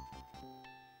 Spinderella.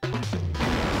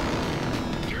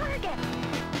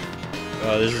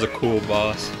 Oh, this is a cool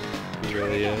boss. It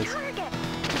really is.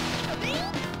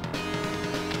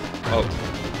 Oh.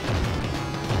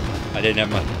 I didn't have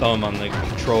my thumb on the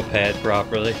control pad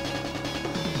properly.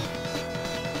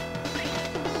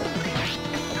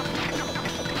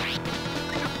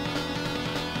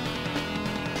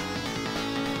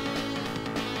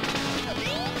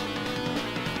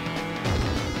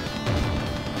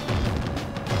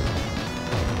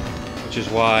 which is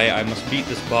why I must beat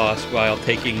this boss while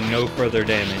taking no further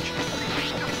damage.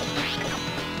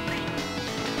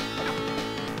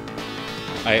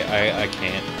 I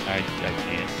can't. I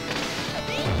can't.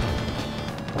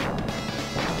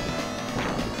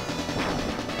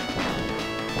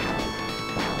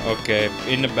 Okay,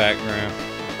 in the background.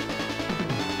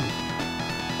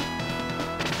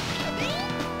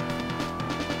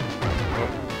 Oh,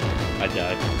 I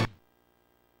died.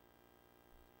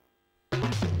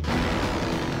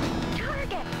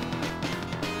 Target!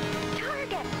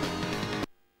 Target!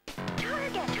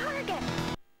 Target! Target!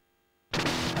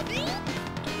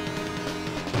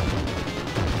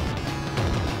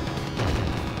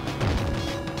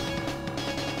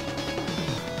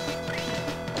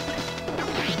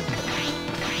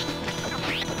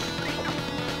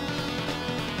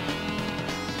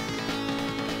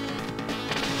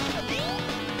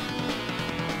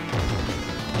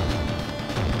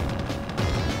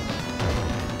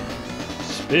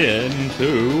 Spin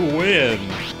to win.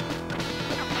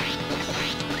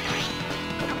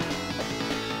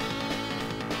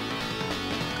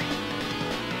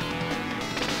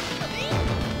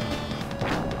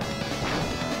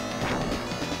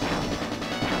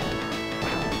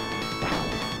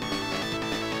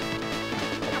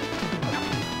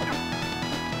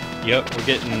 Yep, we're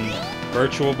getting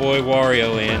Virtual Boy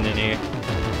Wario Land in here.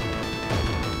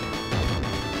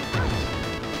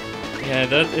 Yeah,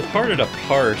 it's harder to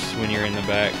parse when you're in the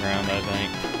background, I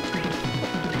think.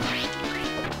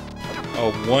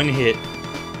 Oh, one hit.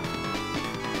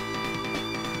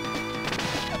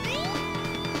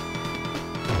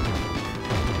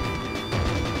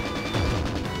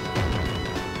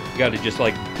 You gotta just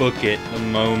like book it the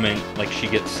moment like she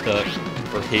gets stuck.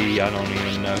 Or he, I don't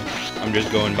even know. I'm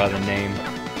just going by the name.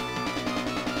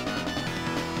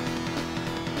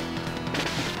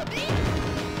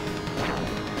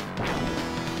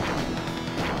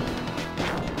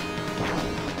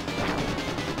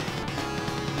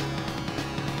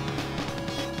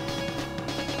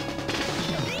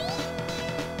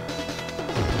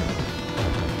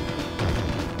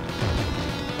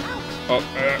 Oh,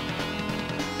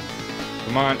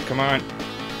 come on, come on.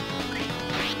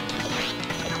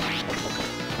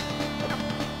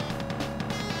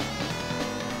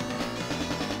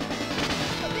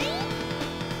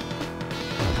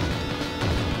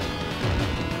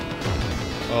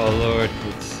 Oh Lord,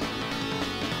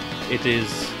 it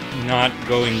is not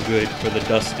going good for the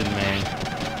Dustin man.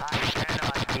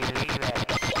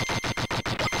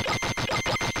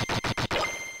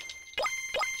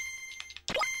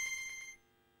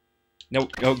 No,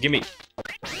 no, gimme.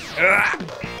 Ah!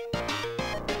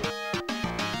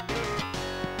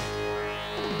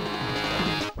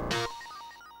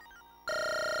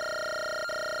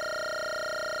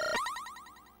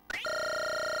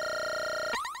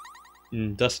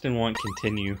 Dustin won't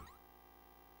continue.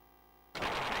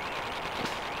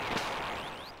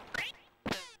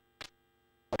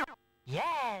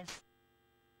 Yes.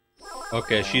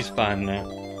 Okay, she's fine now.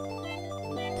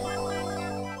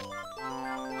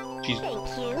 Thank you.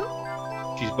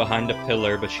 She's behind a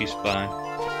pillar, but she's fine.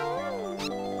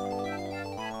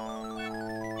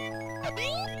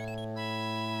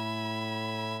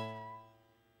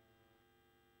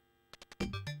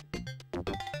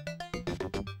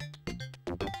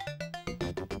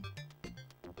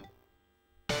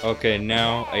 Okay,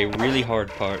 now a really hard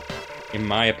part, in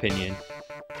my opinion.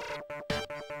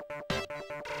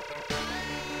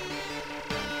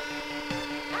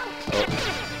 Oh.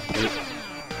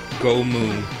 Go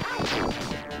Moon.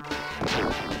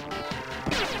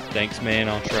 Thanks, man,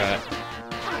 I'll try it.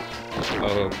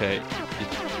 Oh, okay.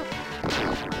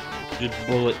 Just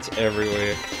bullets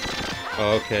everywhere.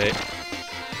 Okay.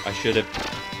 I should have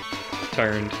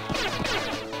turned.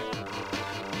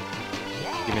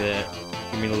 Give me that.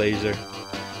 Give me the laser.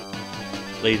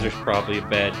 Laser's probably a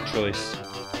bad choice.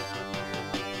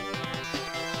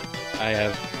 I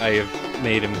have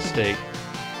made a mistake.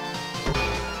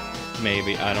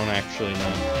 Maybe, I don't actually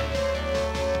know.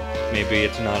 Maybe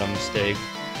it's not a mistake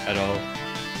at all.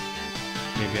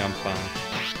 Maybe I'm fine.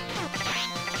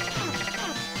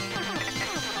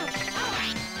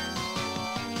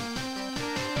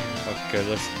 Okay,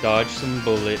 let's dodge some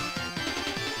bullet.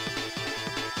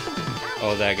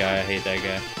 Oh, that guy, I hate that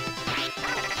guy.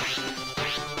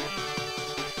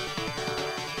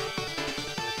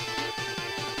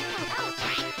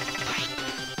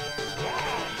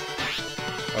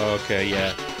 Okay,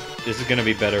 yeah. This is gonna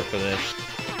be better for this.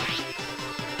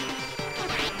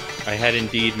 I had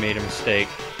indeed made a mistake,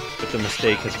 but the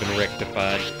mistake has been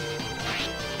rectified.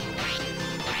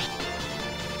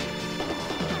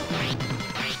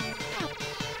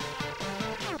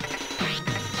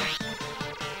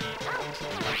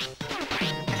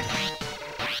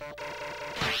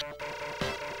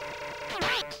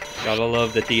 Gotta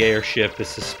love that the airship is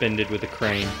suspended with a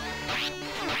crane.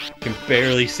 Can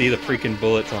barely see the freaking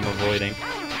bullets I'm avoiding.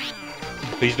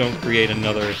 Please don't create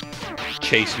another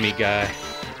chase me guy.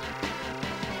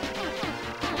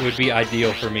 It would be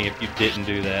ideal for me if you didn't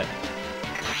do that.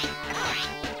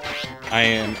 I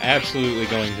am absolutely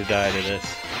going to die to this.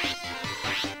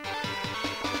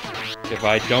 If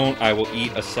I don't, I will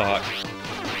eat a sock.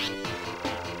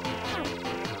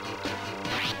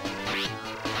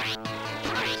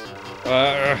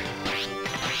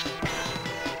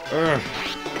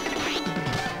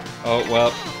 Oh,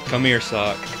 well, come here,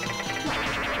 sock.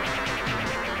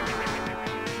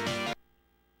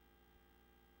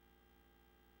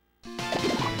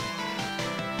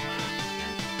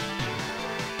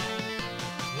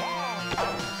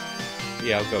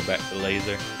 Yeah, I'll go back to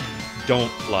laser.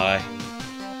 Don't fly.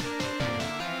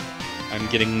 I'm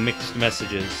getting mixed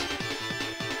messages.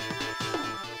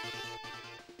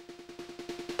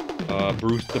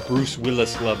 The Bruce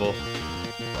Willis level.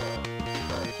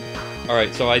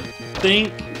 Alright, so I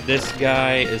think this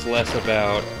guy is less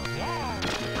about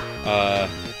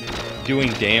doing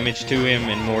damage to him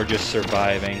and more just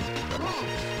surviving.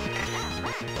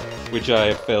 Which I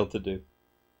have failed to do.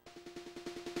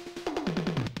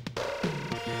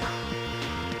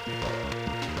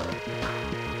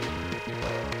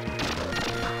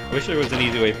 I wish there was an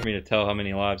easy way for me to tell how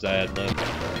many lives I had left.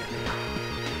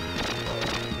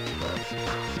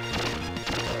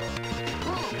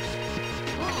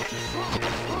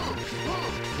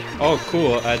 Oh,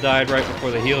 cool. I died right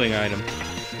before the healing item.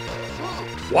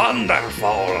 Wonderful!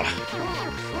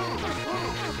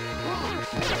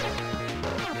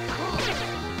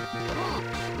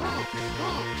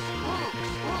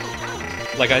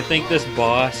 Like, I think this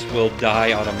boss will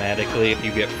die automatically if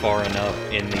you get far enough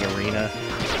in the arena.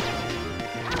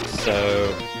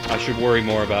 So, I should worry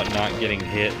more about not getting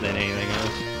hit than anything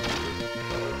else.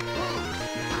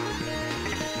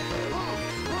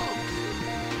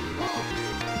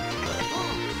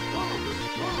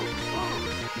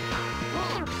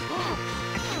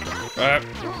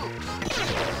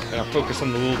 And I focus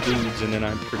on the little dudes, and then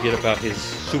I forget about his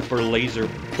super laser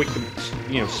quick,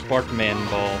 you know, Sparkman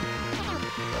ball.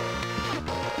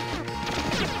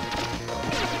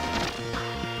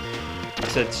 I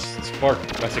said Spark,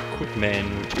 I said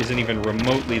Quickman, which isn't even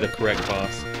remotely the correct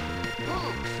boss.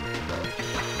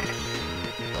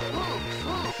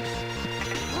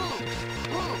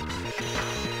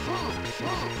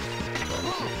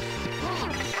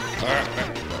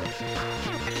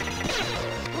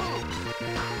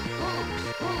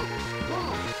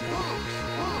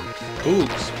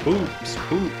 Poops, poops,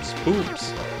 poops,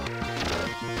 poops.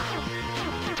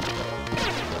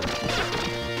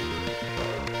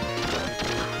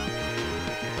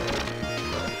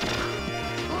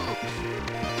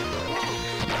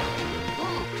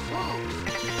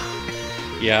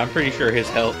 Yeah, I'm pretty sure his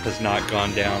health has not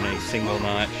gone down a single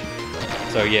notch.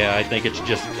 So yeah, I think it's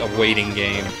just a waiting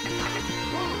game.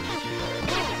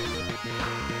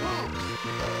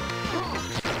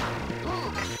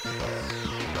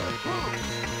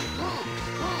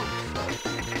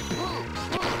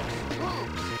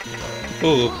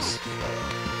 Oops.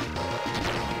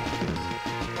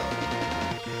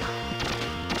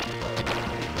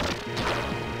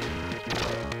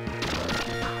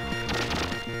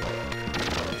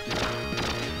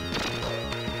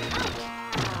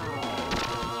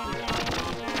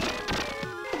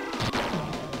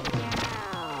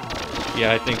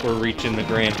 Yeah, I think we're reaching the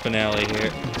grand finale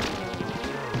here.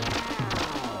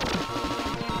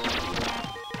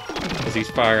 Because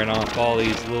he's firing off all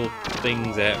these little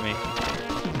things at me.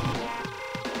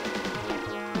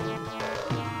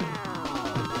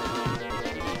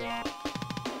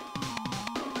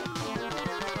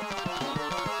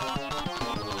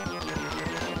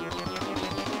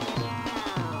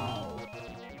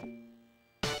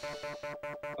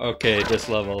 Okay, this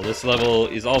level. This level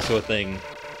is also a thing.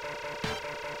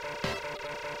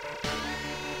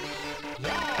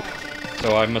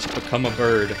 So I must become a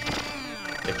bird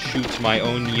that shoots my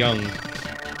own young.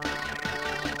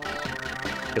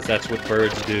 Because that's what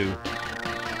birds do.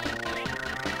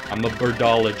 I'm a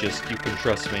birdologist, you can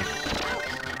trust me.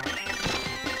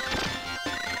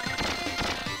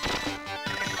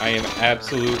 I am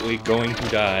absolutely going to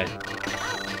die.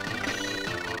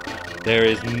 There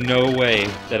is no way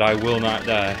that I will not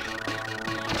die.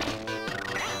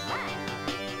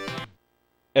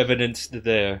 Evidenced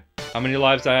there. How many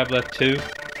lives do I have left? 2?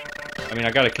 I mean,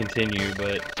 I gotta continue,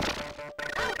 but...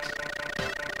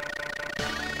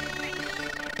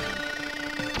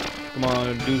 Come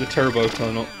on, do the turbo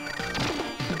tunnel.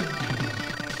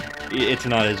 it's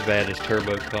not as bad as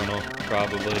Turbo Tunnel,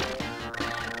 probably.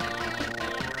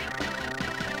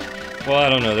 Well, I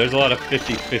don't know. There's a lot of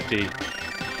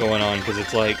 50-50 going on, because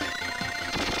it's like...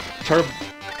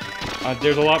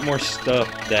 there's a lot more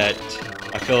stuff that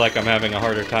I feel like I'm having a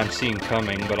harder time seeing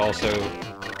coming, but also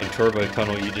in Turbo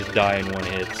Tunnel you just die in one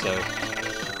hit, so...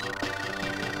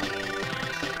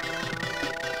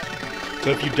 So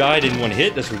if you died in one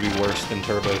hit, this would be worse than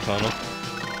Turbo Tunnel.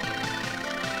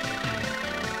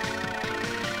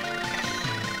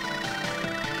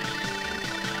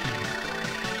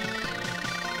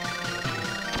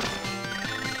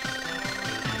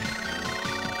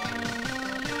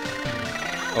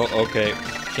 Oh, okay.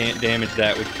 Can't damage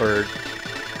that with Bird.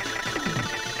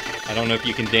 I don't know if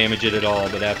you can damage it at all,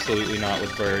 but absolutely not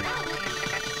with Bird.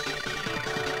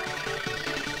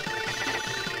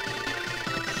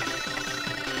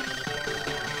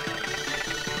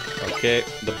 Okay,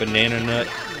 the banana nut.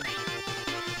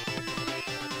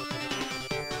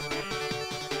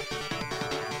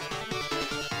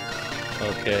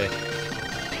 Okay.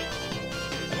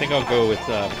 I think I'll go with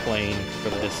plain for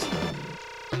this.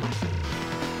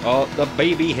 Oh, the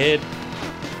baby head.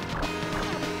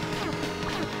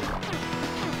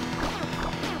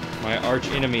 My arch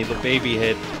enemy, the baby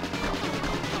head.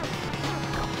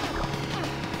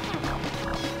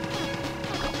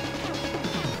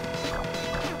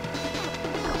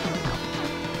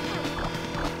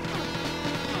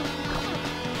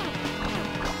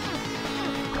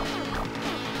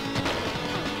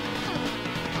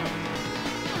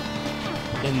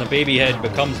 Then the baby head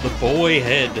becomes the boy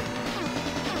head.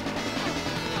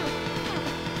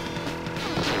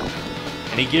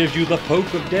 And he gives you the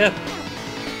poke of death.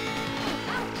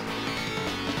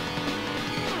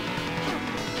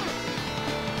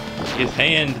 His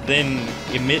hand then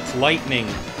emits lightning.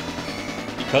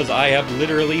 Because I have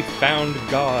literally found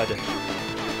God.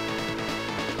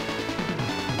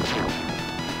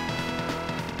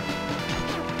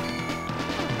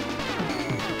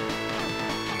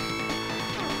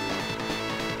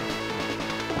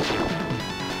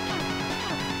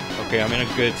 Okay, I'm in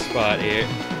a good spot here.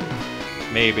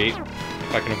 Maybe.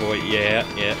 If I can avoid... Yeah.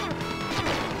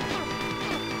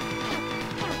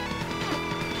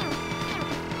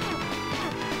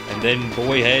 And then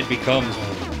boy head becomes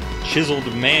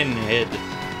chiseled man head.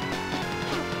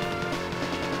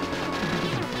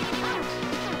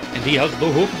 And he has the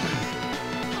hook.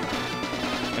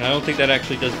 And I don't think that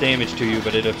actually does damage to you,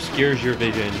 but it obscures your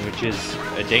vision, which is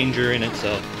a danger in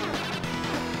itself.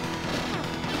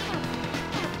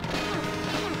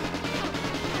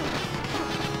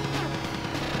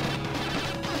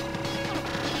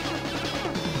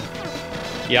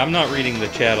 Yeah, I'm not reading the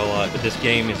chat a lot, but this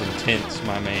game is intense,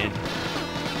 my man.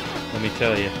 Let me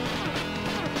tell you.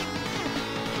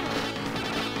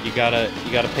 You gotta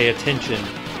pay attention.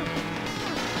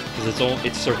 Because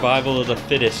it's survival of the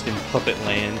fittest in Puppet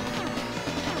Land.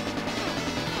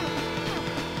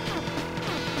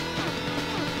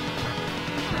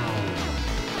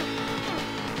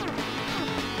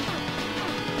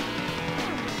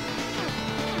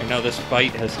 And now this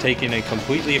fight has taken a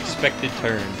completely expected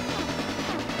turn.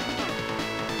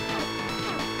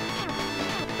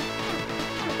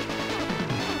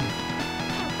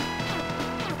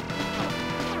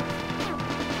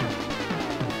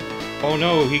 Oh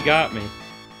no, he got me.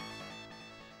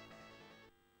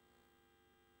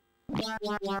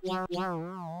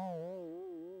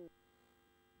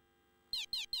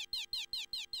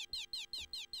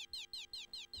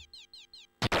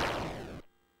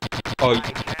 Oh,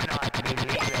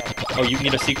 you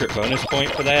need a secret bonus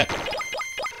point for that?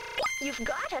 You've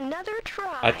got another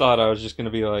try. I thought I was just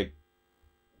gonna be like,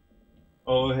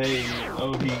 oh hey,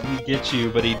 oh he gets you,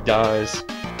 but he dies.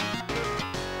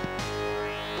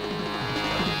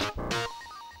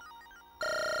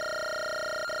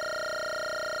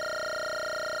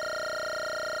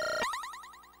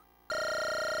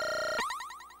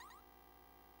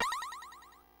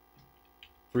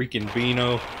 Freaking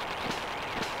Beano.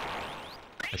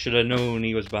 I should have known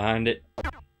he was behind it.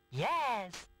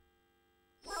 Yes.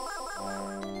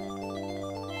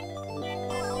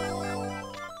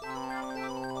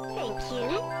 Thank you.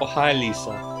 Oh, hi,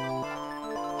 Lisa.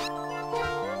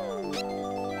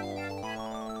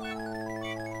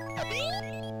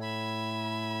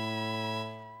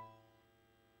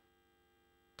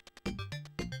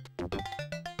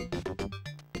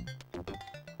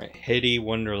 Alright, Headdy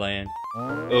Wonderland.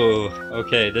 Oh,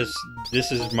 okay, this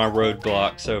is my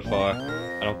roadblock so far.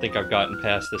 I don't think I've gotten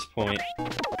past this point.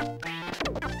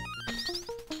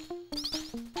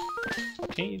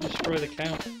 Can't you destroy the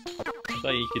cow? I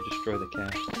thought you could destroy the cow.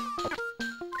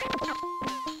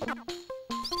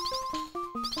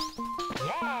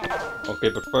 Okay,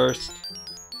 but first,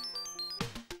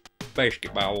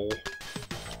 basketball.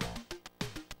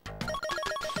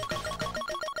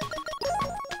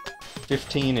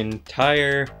 "15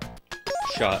 entire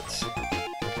shots."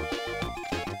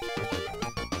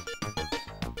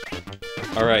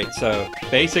 Alright, so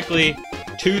basically,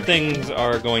 two things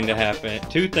are going to happen.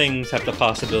 Two things have the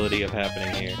possibility of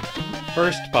happening here.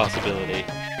 First possibility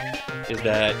is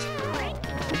that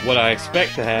what I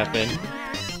expect to happen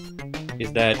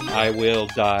is that I will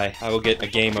die. I will get a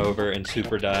game over and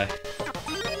super die.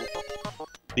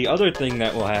 The other thing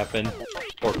that will happen,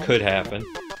 or could happen,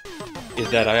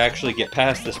 is that I actually get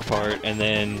past this part and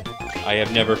then I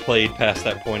have never played past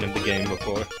that point of the game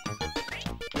before.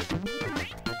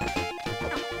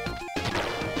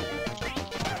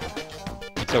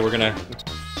 So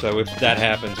so if that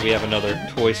happens, we have another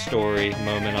Toy Story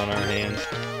moment on our hands.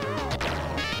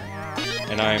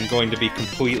 And I am going to be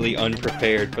completely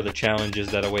unprepared for the challenges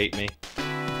that await me.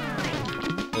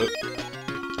 Oh,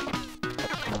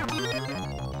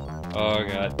 oh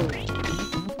god.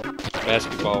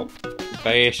 Basketball.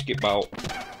 Basketball.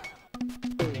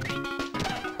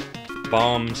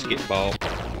 Bombsketball.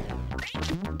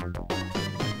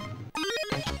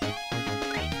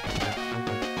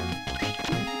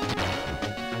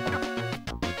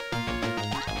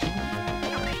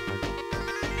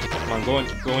 Come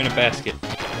on, go in a basket.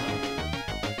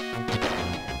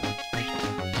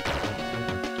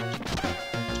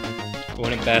 Go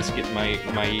in a basket, my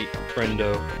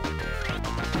friendo.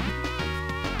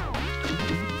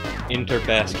 Enter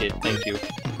basket, thank you.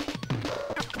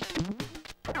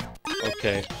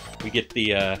 Okay, we get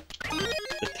the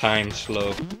time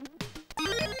slow.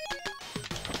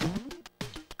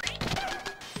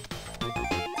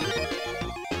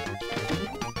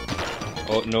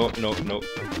 Oh no.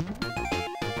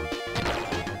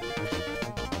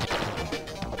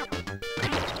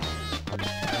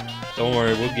 Don't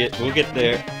worry, we'll get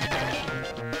there.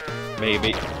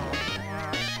 Maybe.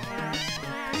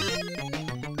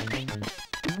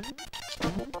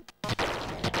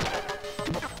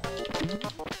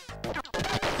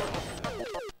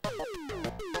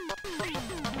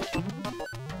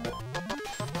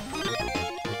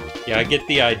 Yeah, I get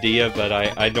the idea, but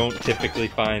I don't typically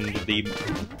find the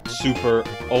super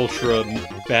ultra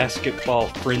basketball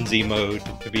frenzy mode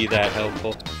to be that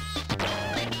helpful.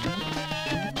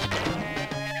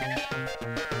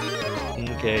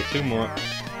 Okay, two more.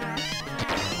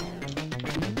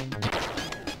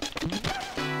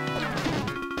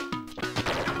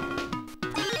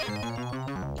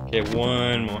 Okay,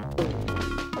 one more.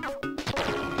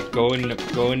 Okay,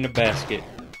 go in the basket.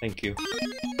 Thank you.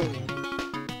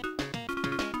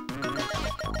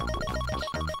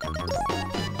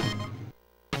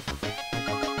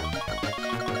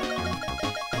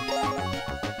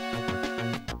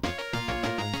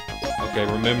 Okay,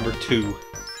 remember 2.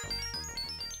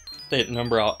 That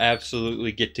number I'll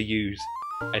absolutely get to use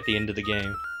at the end of the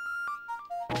game.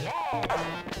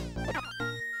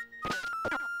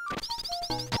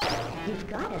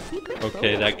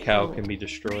 Okay, that cow can be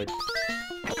destroyed.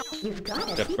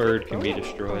 That bird can be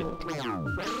destroyed.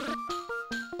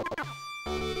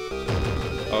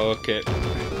 Okay.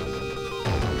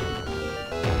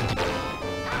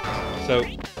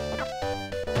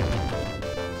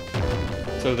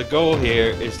 So the goal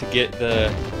here is to get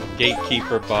the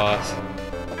gatekeeper boss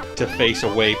to face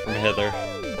away from Heather.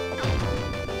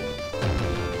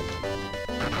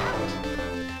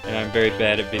 And I'm very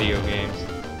bad at video games.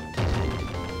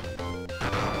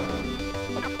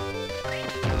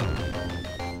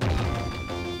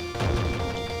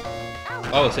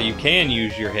 Oh, so you can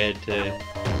use your head to...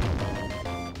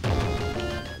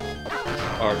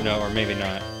 Or no, or maybe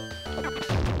not.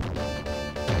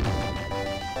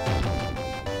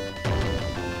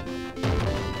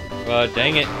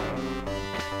 Dang it.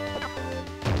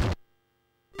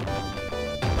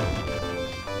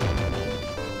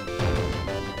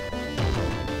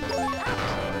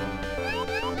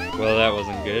 Well, that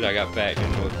wasn't good. I got backed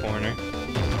into a corner.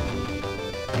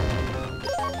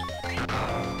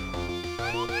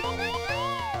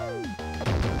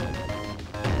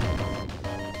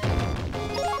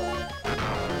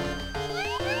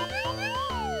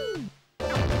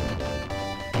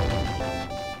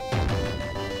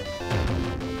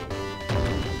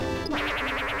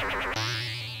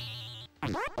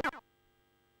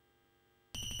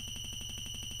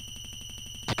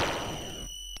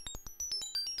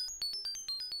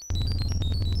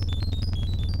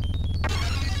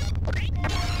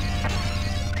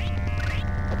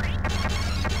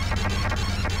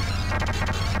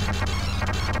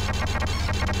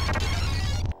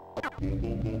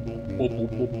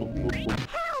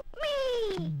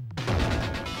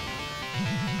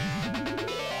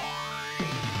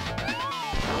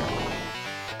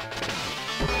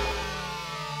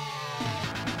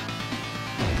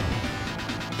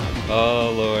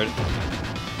 Oh, Lord.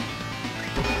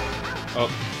 Oh.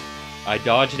 I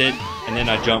dodged it, and then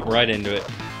I jumped right into it.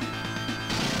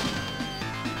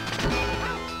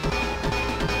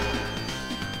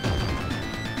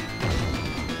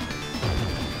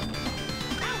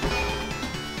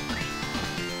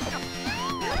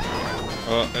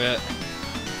 Oh,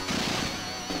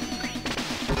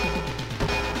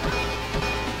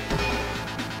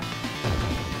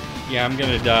 yeah, I'm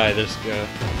gonna die this go.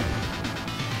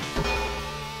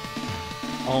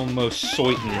 Almost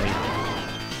certainly.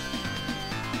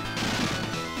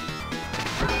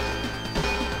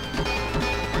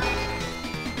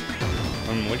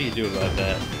 What do you do about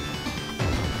that?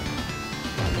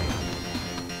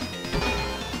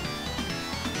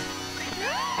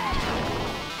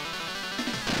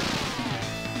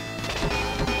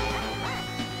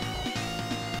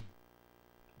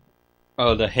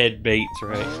 Oh, the head baits,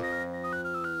 right?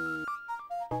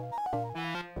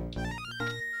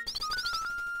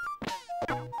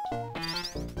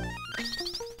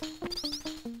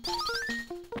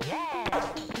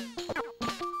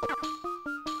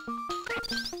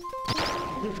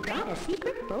 You've got a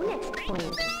secret bonus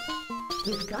point.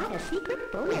 You've got a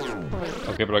secret bonus point.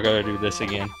 Okay, but I gotta do this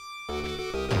again.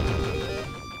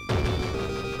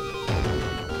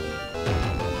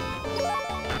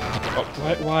 Oh,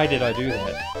 why did I do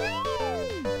that?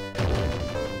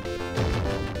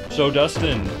 So,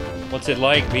 Dustin, what's it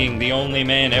like being the only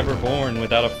man ever born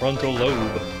without a frontal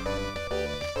lobe?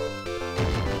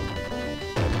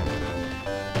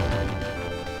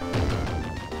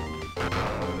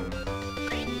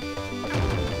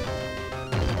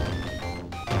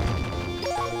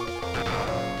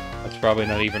 Probably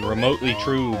not even remotely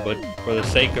true, but for the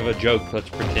sake of a joke, let's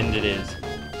pretend it is.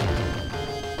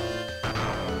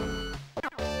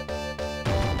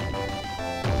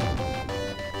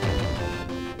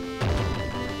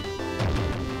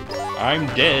 I'm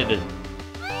dead.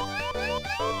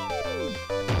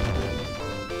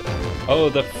 Oh,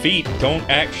 the feet don't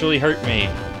actually hurt me.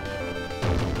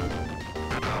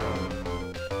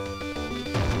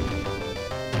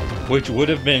 Which would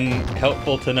have been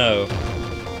helpful to know.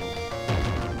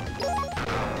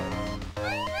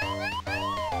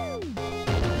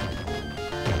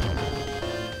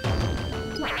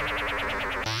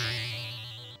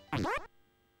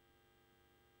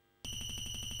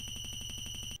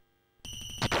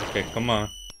 Okay, come on.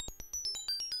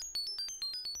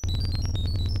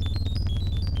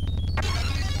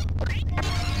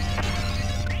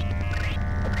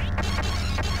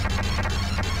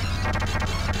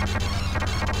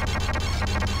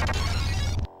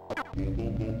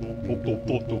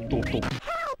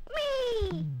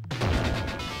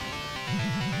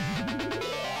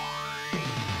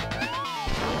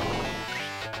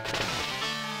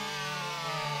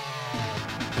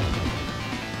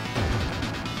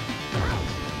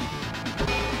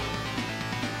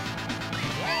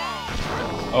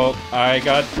 Oh, I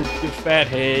got the fat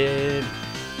head.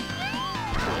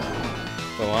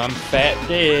 So I'm fat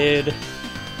dead.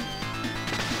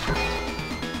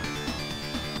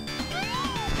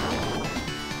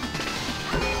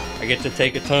 I get to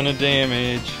take a ton of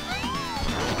damage.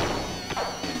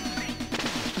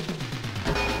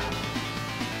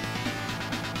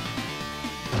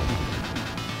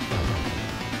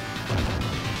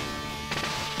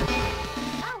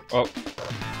 Oh.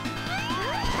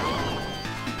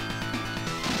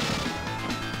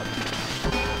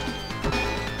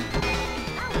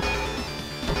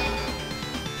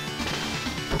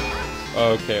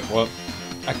 Okay, well,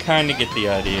 I kinda get the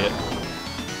idea.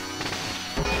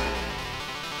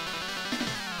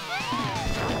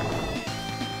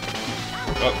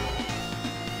 Oh.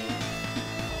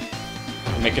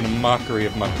 I'm making a mockery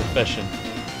of my profession.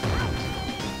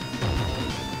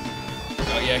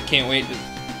 Oh yeah, I can't wait to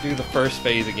do the first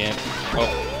phase again.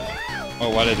 Oh. Oh,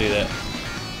 why'd I do that?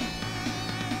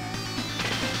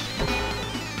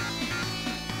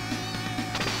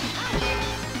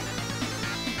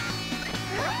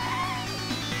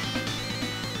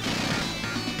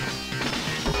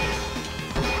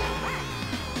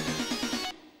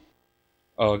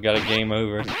 Oh, got a game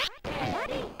over.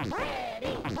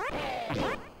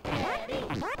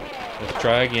 Let's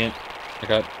try again. I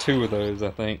got 2 of those,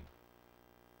 I think.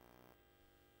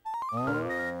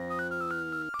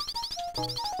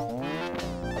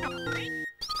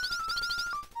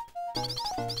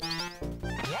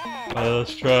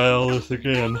 Let's try all this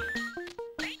again.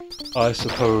 I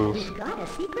suppose. You've got a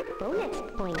secret bonus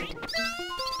point.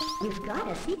 You've got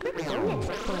a secret bonus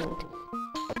point.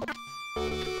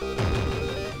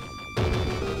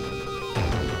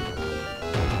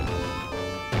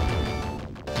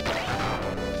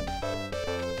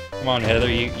 Come on, Heather,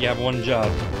 you have one job.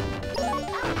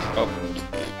 Oh.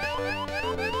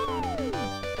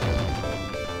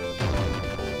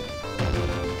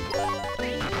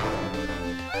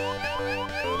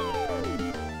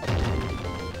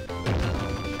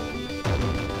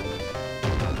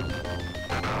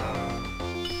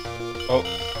 Oh.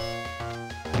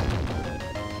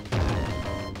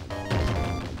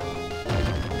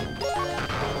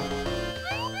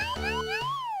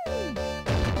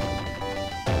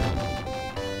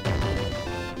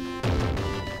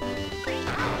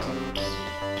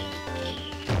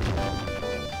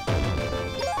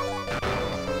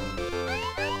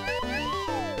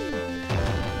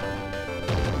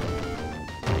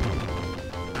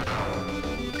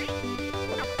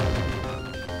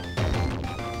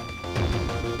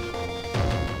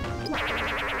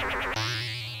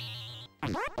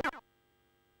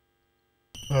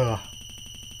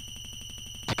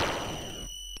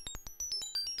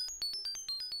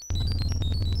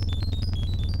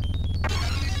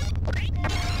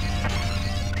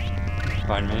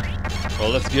 Find me.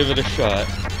 Well, let's give it a shot.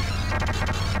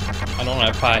 I don't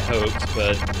have high hopes,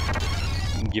 but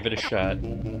give it a shot.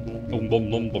 Boom,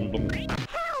 boom, boom, boom, boom.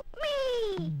 Help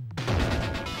me!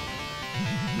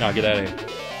 No, get out of here.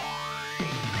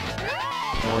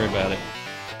 Don't worry about it.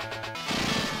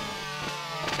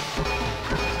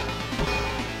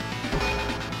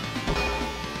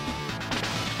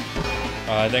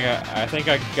 I think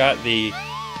I got the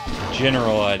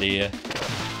general idea.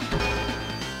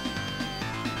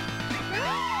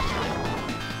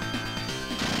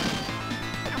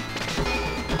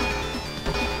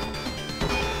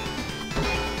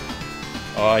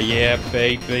 Oh yeah,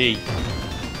 baby.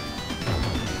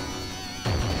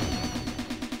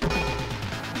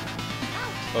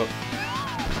 Oh.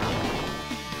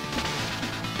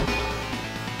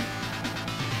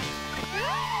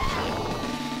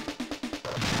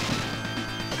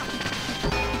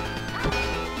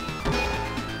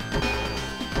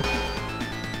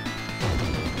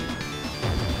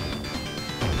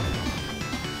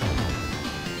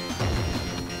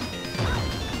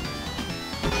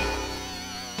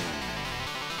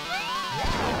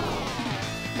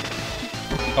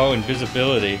 Oh,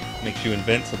 invisibility makes you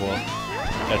invincible.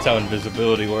 That's how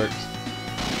invisibility works.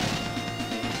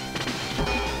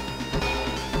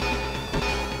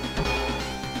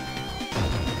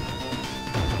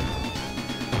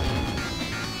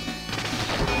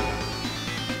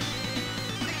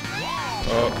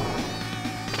 Oh.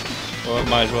 Well, I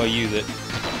might as well use it.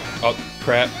 Oh,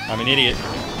 crap. I'm an idiot.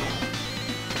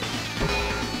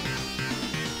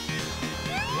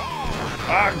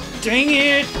 Ah, dang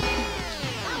it!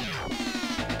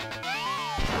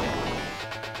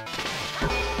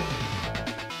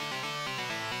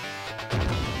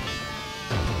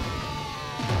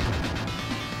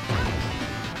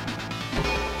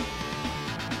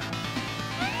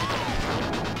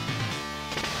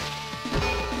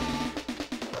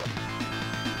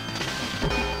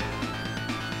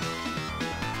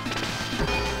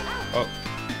 Oh.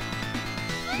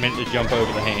 Meant to jump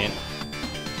over the hand.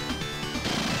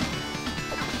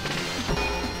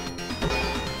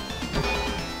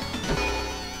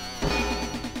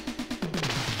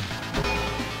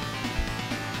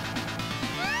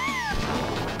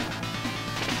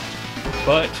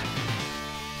 But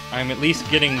I'm at least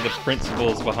getting the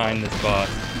principles behind this boss.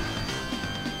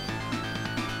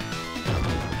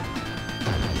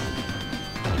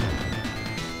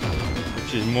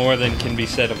 Which is more than can be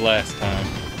said of last time.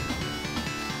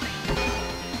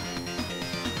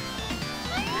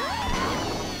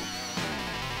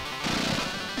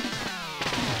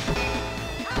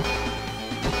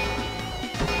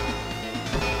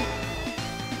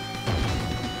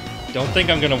 Don't think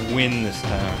I'm gonna win this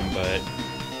time, but...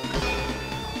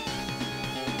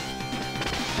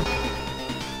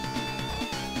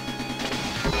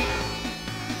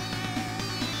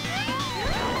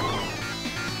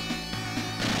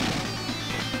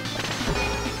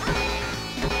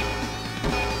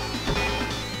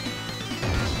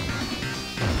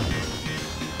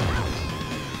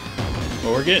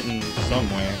 Well, we're getting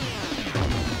somewhere.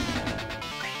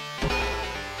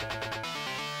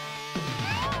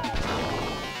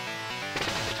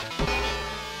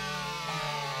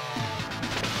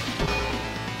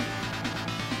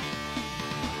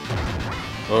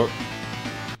 Oh.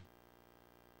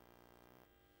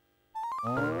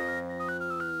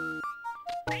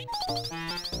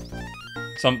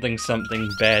 Something, something,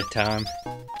 bad time.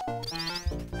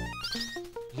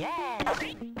 Yes.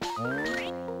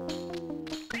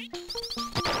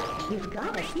 You've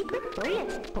got a secret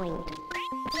bonus point.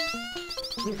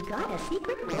 You've got a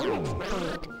secret bonus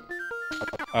point.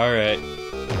 Alright.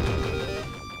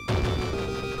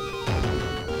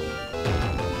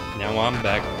 Now I'm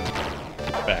back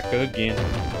again.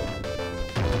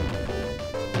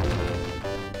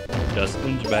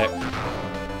 Dustin's back.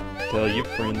 Tell your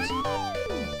friends.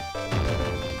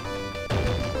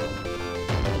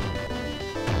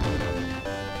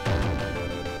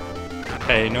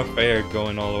 Hey, no fair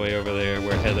going all the way over there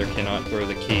where Heather cannot throw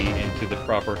the key into the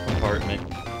proper compartment.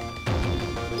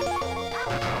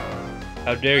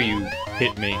 How dare you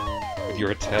hit me with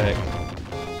your attack?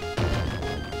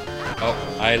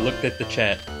 Oh, I looked at the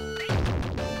chat.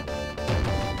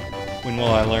 When will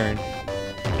I learn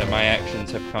that my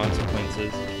actions have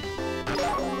consequences?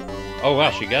 Oh wow,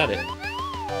 she got it.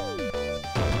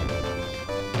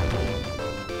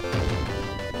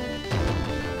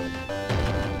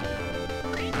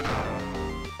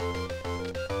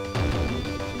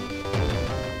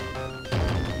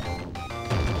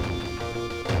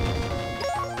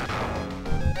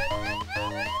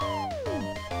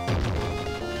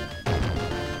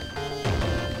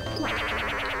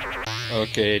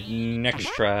 Okay, next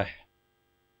try.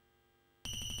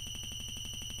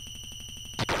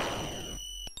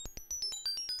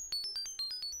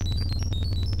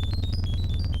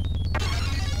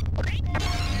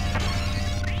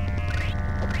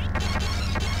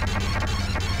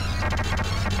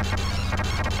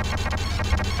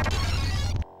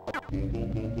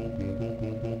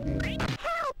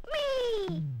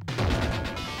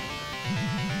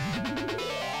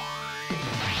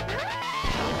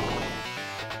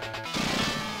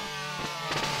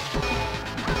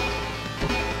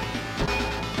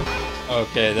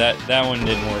 Okay, that one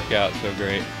didn't work out so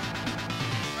great.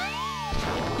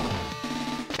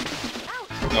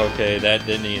 Okay, that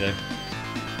didn't either.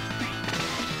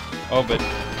 Oh, but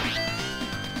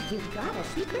You've got a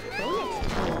secret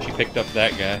bonus. she picked up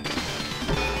that guy.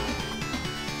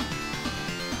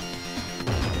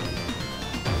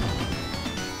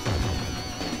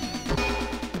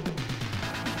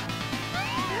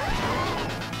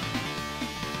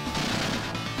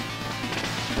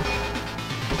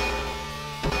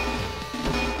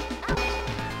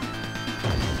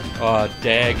 Aw,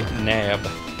 dag nab.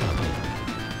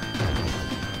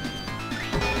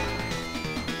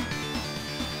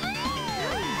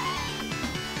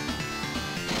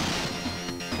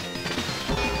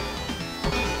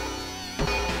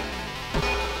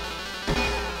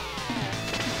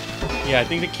 Yeah, I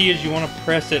think the key is you want to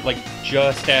press it like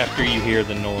just after you hear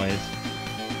the noise.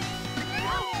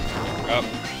 Oh.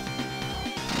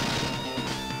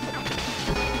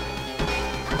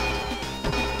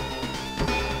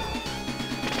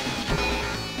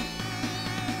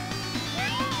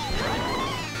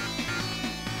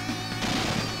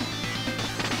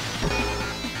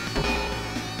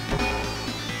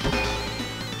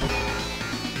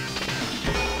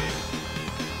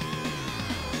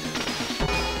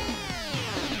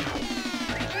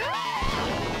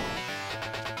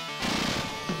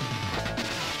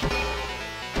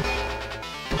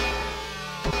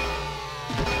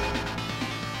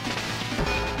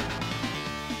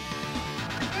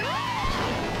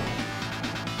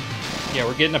 Yeah,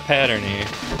 we're getting a pattern here.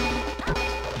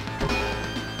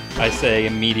 I say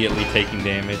immediately taking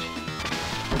damage.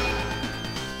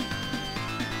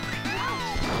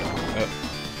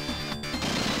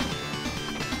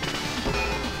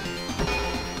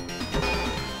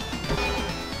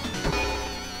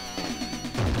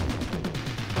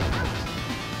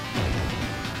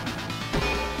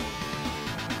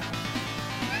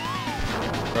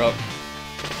 Oh.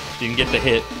 Didn't get the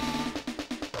hit.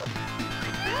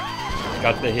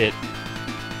 Got the hit.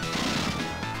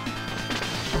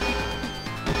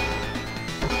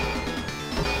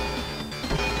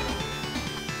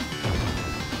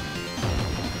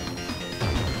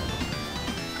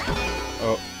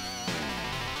 Oh.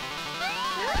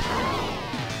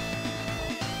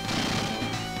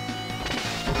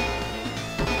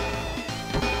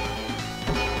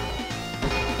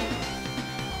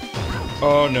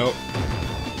 Oh no.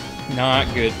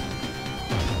 Not good.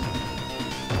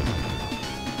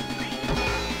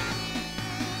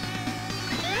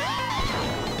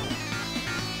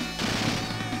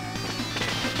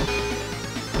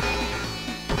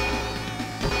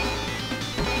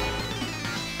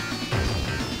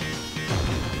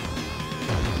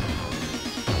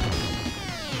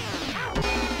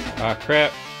 Ah,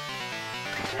 crap.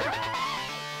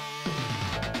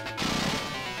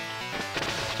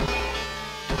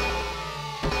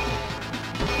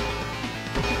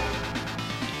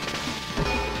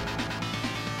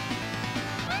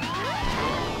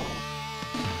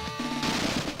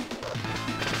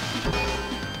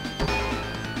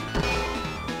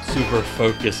 super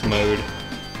focus mode.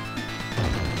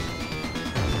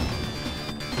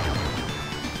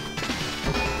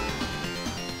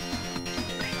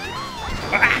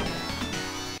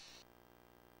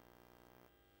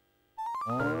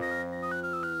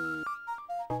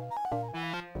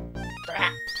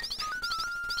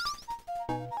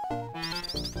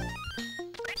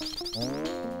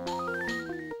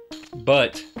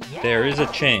 But there is a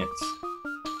chance.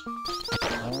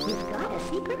 You've got a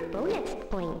secret bonus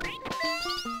point.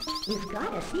 You've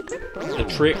got a secret bonus The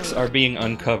tricks are being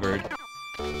uncovered.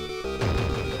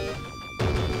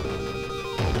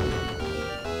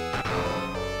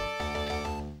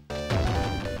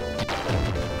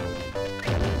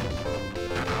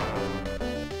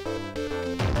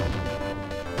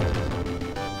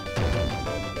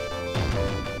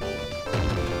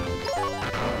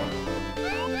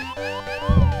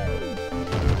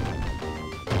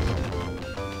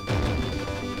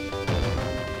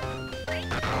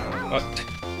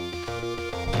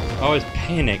 I always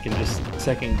panic and just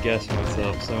second guess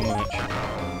myself so much.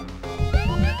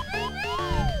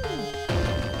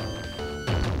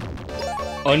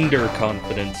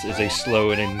 Underconfidence is a slow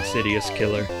and insidious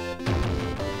killer.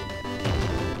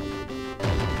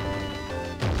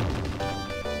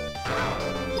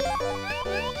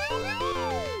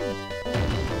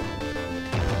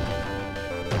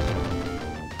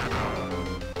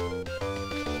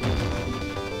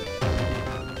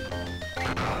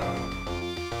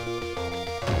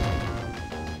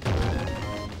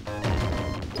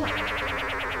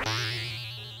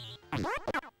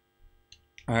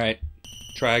 Alright,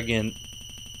 try again.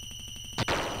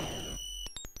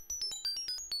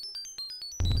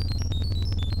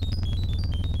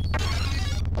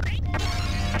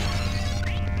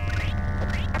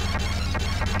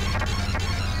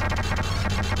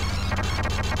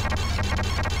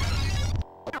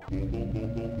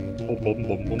 Boom,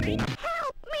 boom, boom, boom.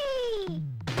 Help me!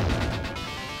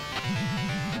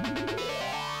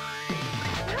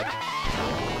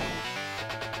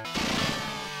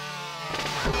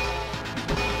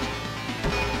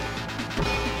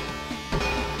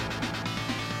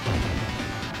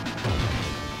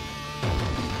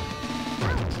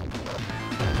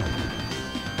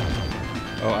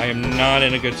 Oh, I am not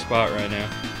in a good spot right now.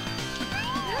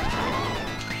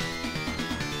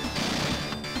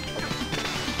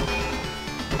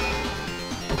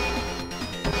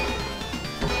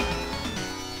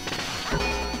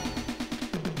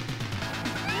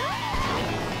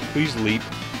 Please leap.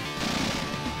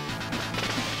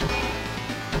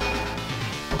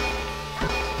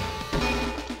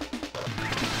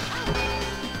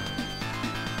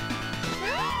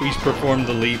 Please perform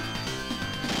the leap.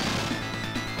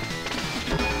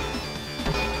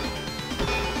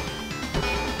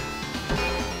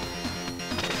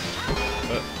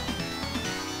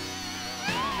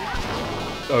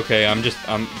 Okay, I'm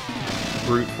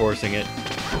brute forcing it.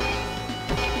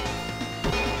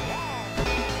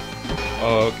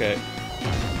 Oh, okay.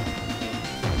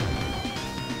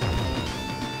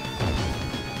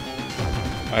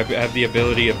 I have the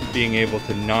ability of being able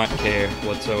to not care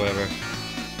whatsoever.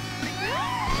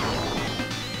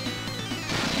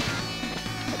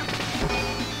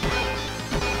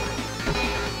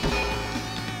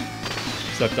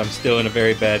 Except I'm still in a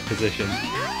very bad position.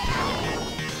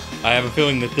 I have a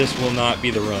feeling that this will not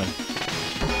be the run.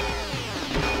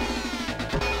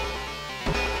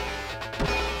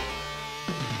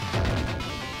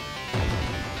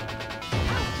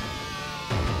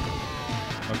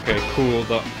 Okay, cool,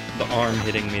 the arm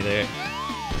hitting me there.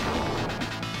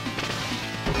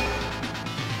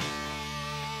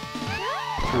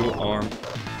 Cool arm.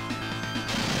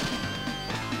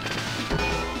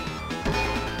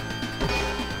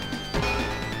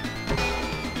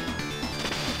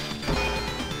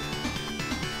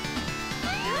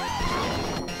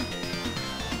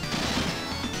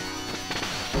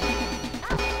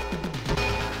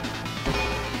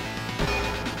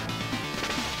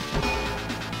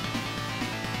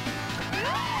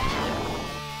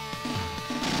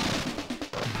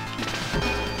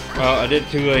 Oh, I did it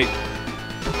too late.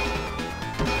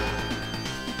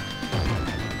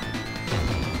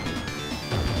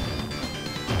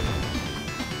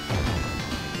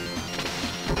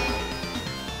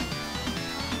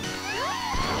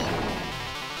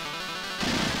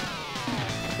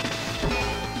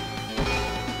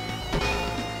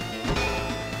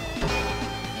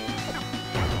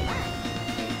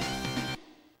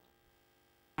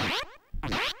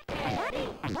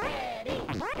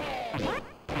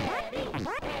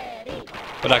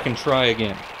 But I can try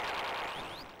again.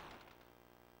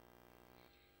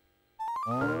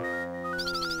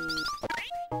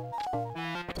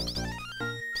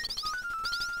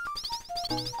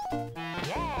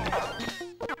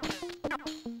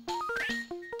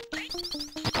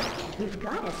 You've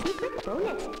got a secret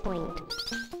bonus point.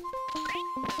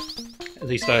 At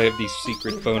least I have these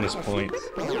secret bonus points.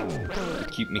 Bonus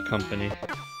point. Keep me company.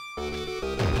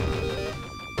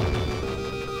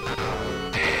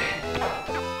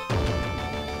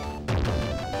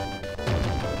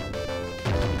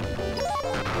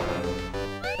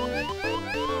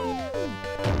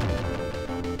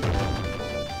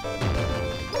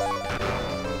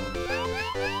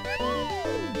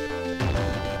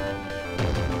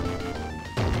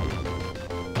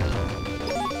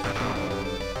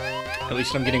 At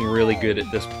least I'm getting really good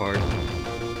at this part.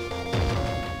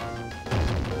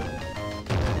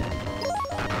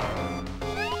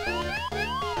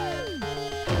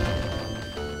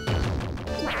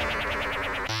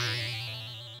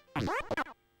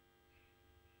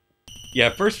 Yeah,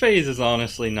 first phase is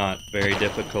honestly not very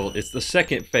difficult. It's the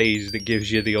second phase that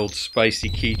gives you the old spicy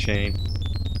keychain.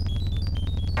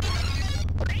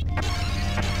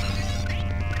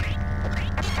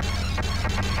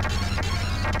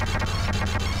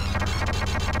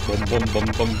 Bum bum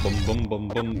bum bum bum bum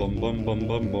bum bum bum bum bum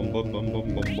bum bum bum bum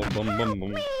bum bum bum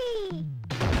bum.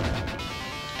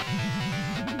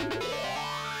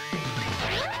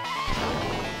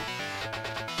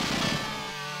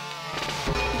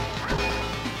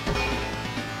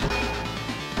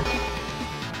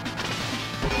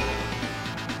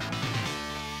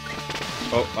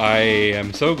 Oh, I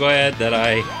am so glad that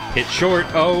I hit short.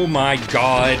 Oh my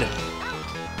god.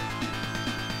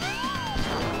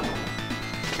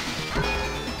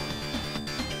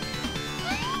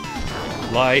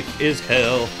 Life is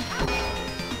hell.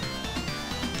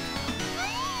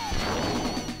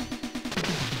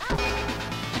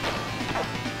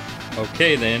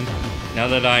 Okay then, now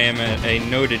that I am at a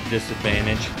noted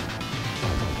disadvantage.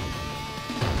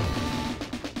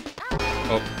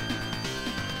 Oh.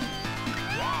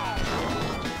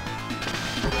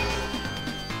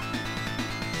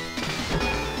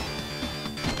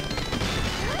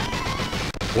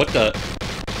 What the?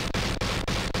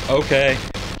 Okay.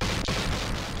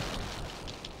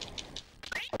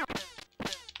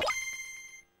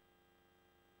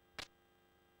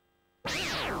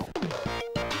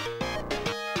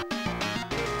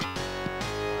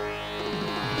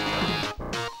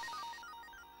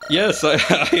 Yes, I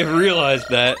have realized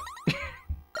that.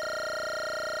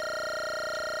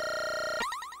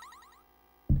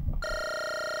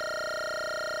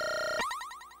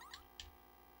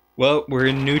 Well, we're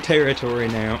in new territory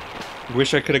now.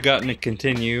 Wish I could have gotten to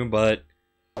continue, but...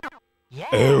 Yes.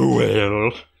 Oh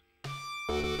well.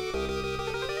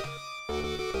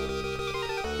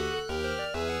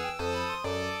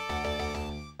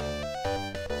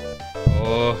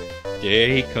 Oh, there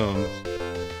he comes.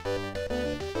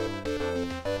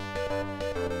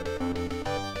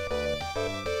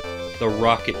 The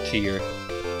Rocketeer.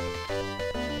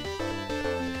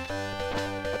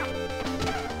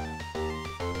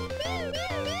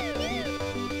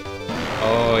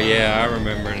 Oh yeah, I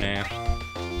remember now.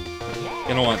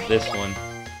 Gonna want this one.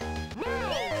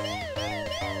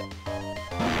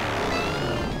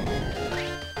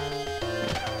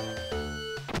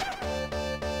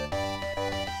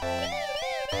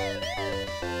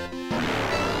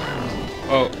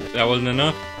 Oh, that wasn't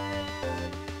enough?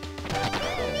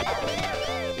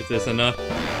 Is this enough?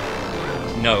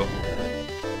 No.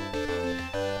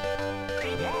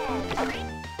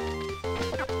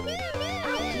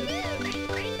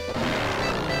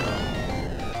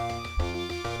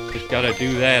 Just gotta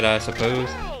do that, I suppose.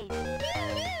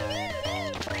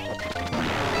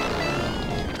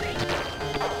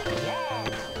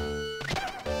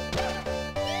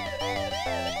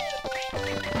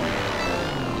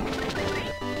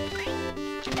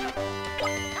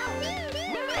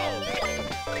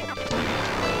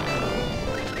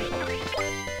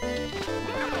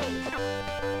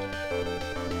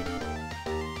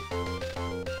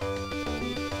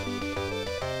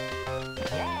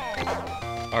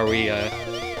 Are we,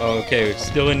 oh, okay,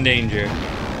 still in danger.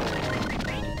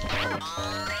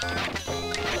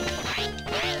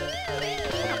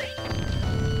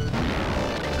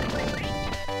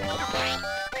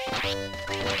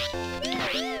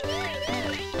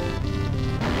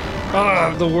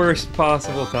 Ah, the worst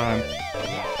possible time.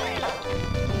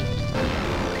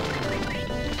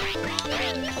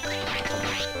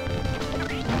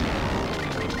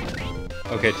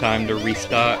 Okay, time to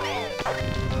restock.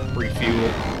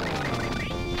 Refuel.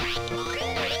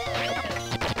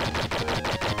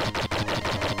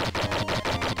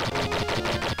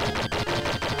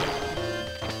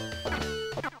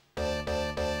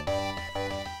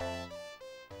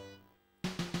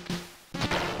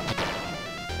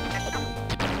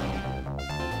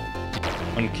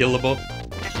 unkillable.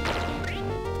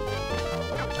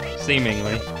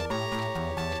 Seemingly.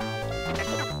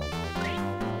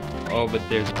 Oh, but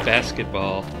there's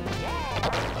basketball.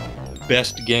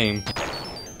 Best game.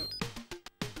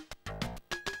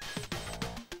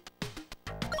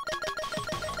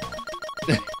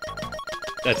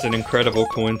 That's an incredible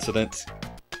coincidence.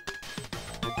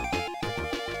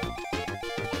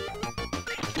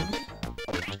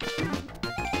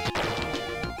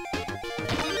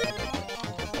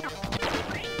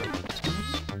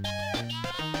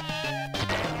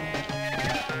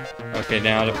 Okay,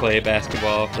 now to play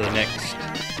basketball for the next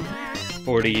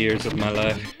 40 years of my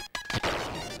life.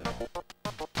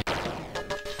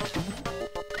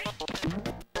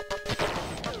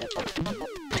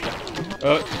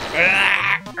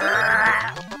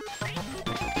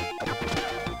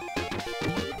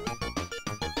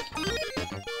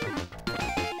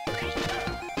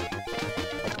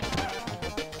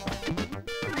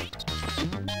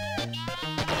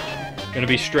 Gonna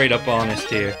be straight up honest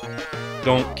here.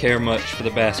 Don't care much for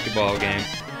the basketball game.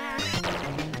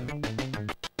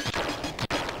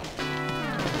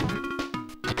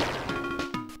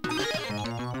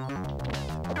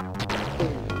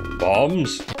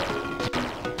 Bombs?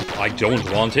 I don't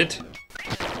want it.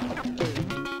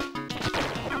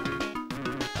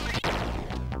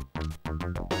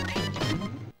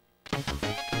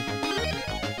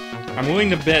 I'm willing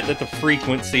to bet that the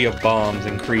frequency of bombs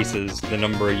increases the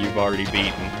number you've already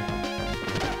beaten.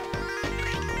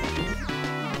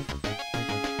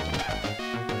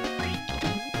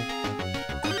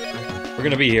 We're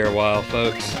gonna be here a while,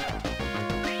 folks.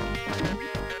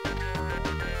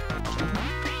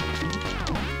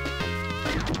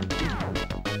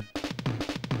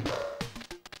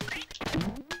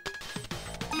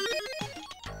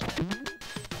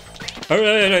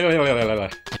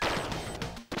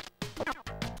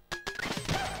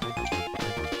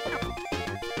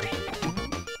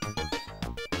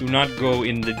 Do not go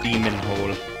in the demon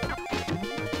hole.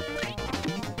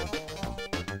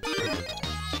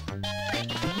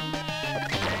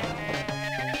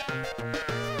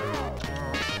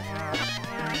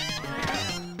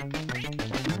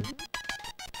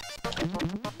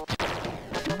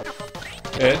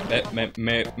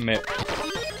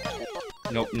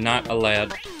 Nope, not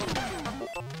allowed.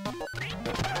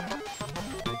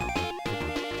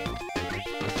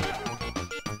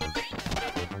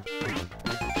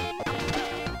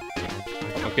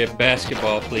 Okay,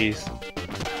 basketball, please.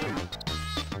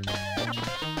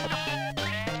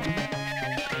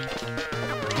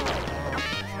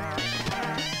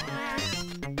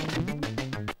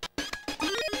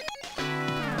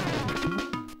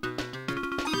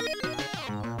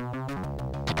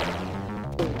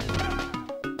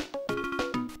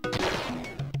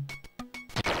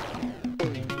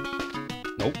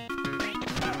 Nope.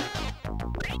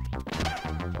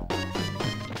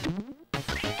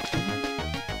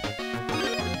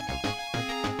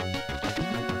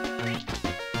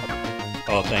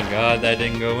 Oh, thank God that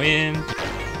didn't go in.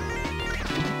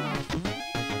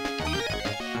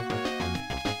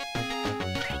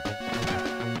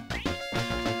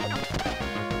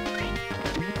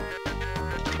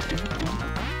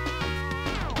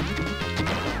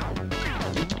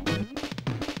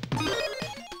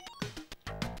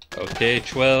 Okay,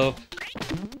 12.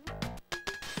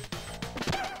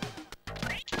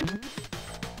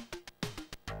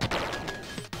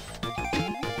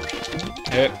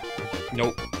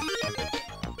 Nope.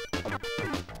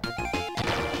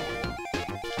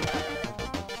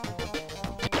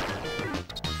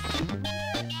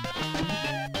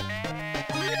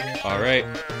 All right.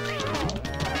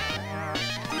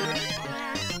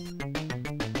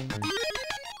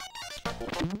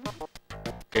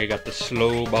 Okay, got the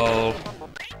slow ball.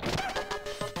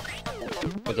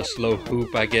 Or the slow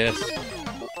hoop, I guess.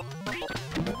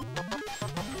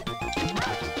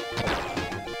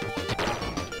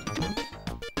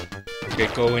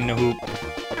 Okay, go in the hoop.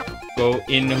 Go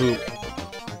in the hoop.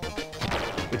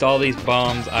 With all these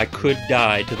bombs, I could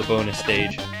die to the bonus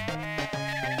stage.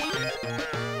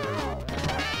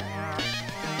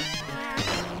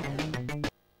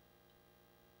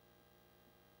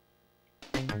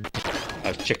 I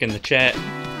was checking the chat.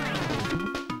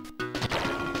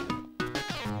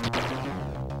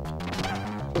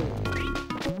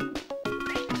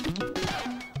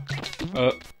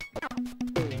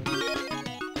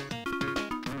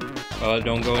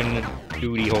 Don't go in the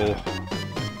duty hole.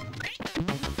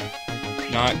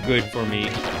 Not good for me.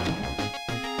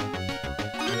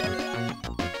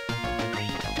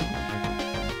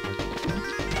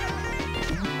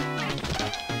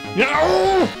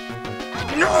 No!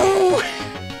 No!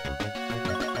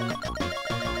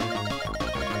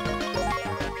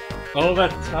 All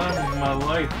that time of my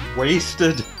life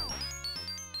wasted.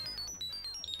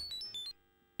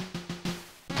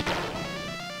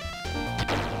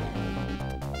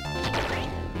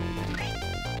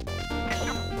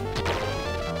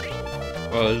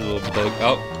 Oh, there's a little bug.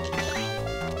 Oh.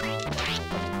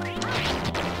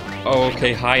 Oh,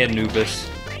 okay. Hi, Anubis.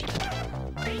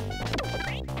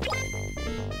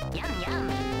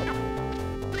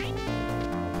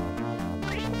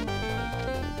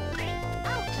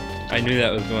 I knew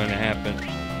that was going to happen.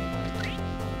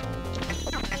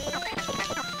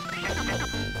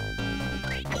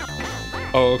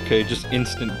 Oh, okay. Just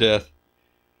instant death.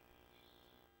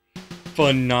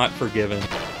 Fun not forgiven.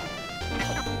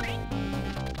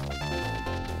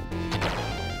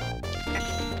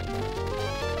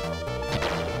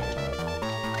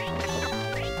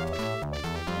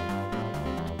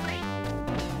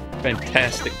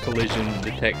 Fantastic collision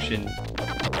detection.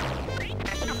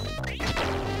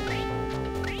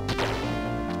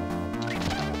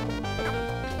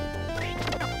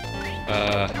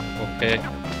 Okay.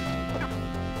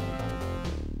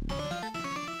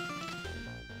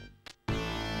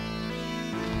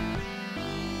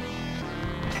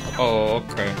 Oh,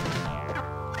 okay.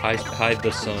 Hide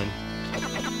the sun.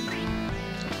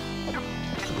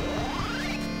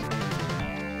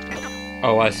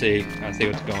 Oh, I see. I see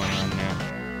what's going on now.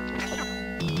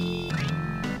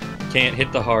 Can't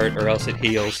hit the heart or else it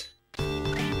heals.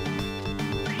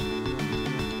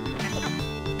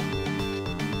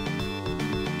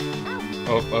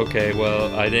 Oh, okay,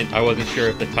 well, I wasn't sure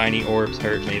if the tiny orbs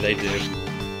hurt me. They do.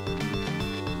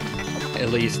 At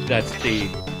least that's the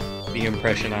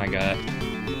impression I got.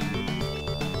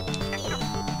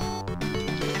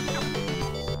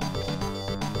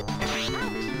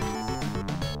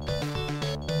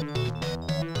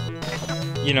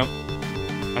 You know,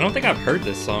 I don't think I've heard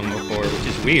this song before, which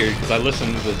is weird because I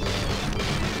listen to the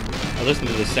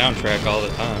soundtrack all the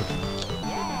time.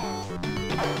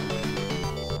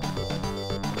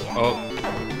 Oh,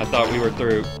 I thought we were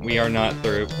through. We are not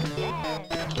through.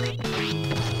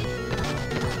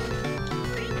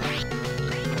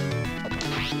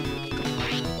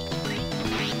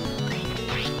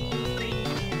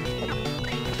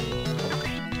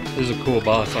 This is a cool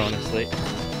boss, honestly.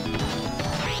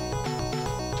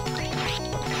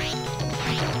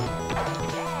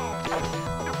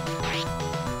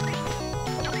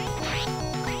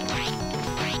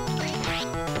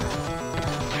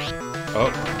 Oh.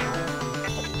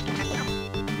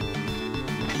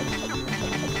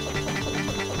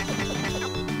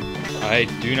 I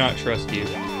do not trust you.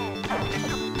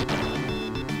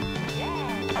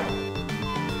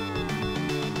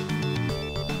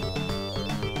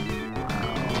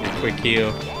 Quick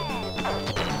heal.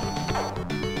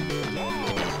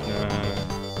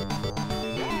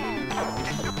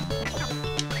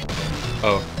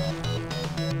 Oh.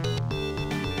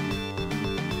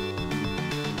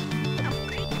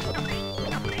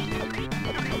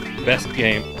 Best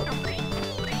game.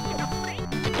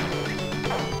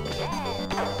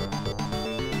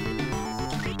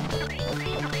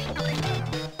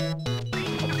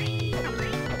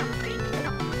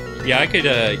 Yeah, I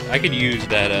could use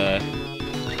that,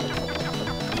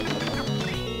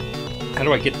 how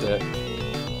do I get the...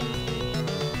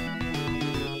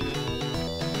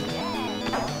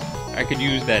 I could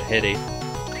use that Headdy.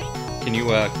 Can you,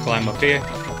 climb up here?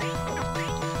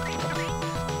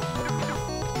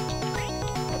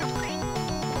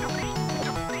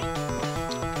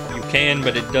 You can,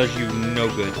 but it does you no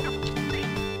good.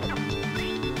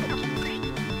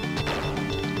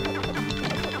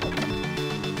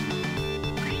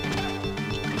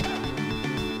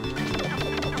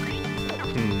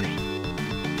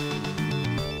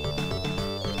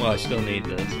 Well, I still need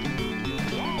this.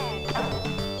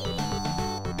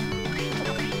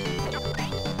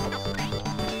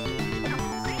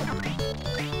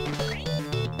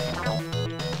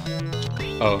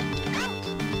 Oh.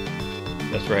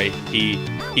 That's right.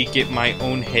 He get my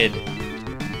own head.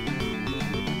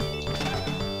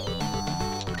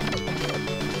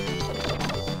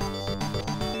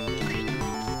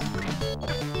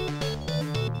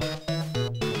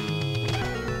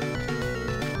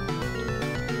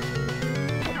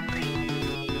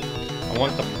 I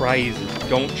want the prizes.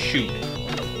 Don't shoot.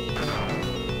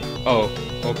 Oh,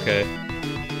 okay.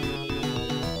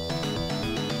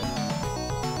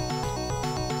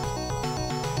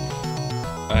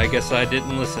 I guess I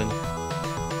didn't listen.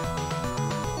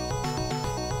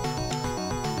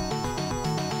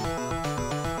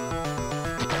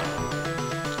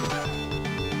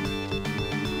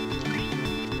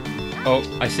 Oh,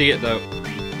 I see it though.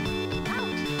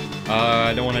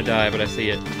 I don't want to die, but I see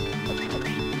it.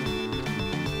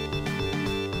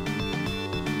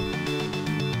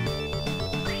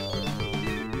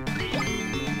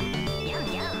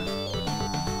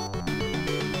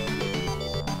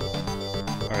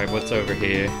 Alright, what's over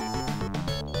here?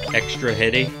 Extra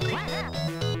heady.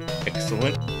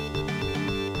 Excellent.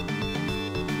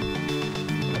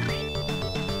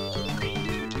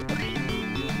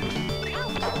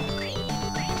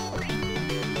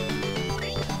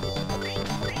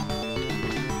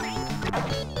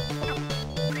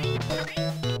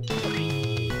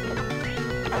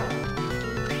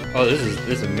 Oh, this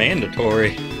is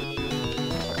mandatory.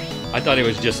 I thought it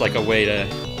was just like a way to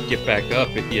get back up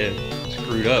if you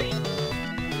screwed up.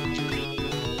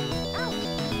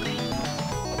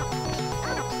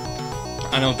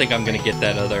 I don't think I'm gonna get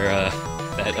that other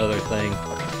thing.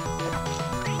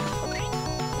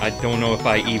 I don't know if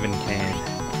I even can.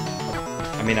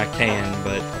 I mean, I can,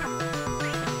 but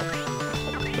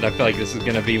I feel like this is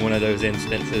gonna be one of those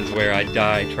instances where I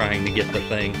die trying to get the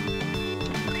thing.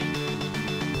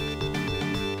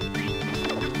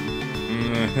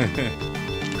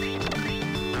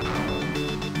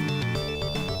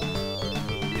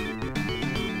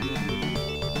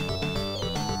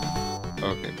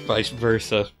 Okay, vice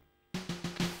versa.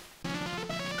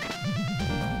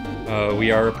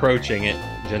 We are approaching it,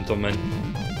 gentlemen.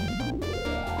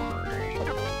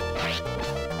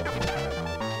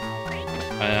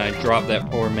 I dropped that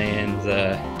poor man's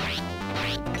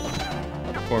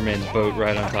boat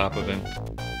right on top of him.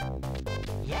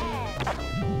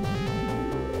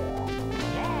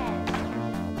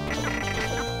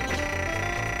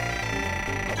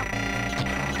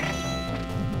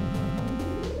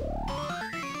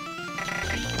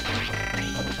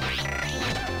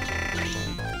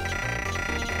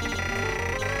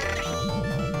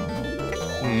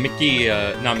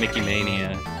 Not Mickey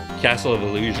Mania, Castle of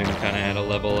Illusion kind of had a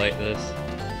level like this.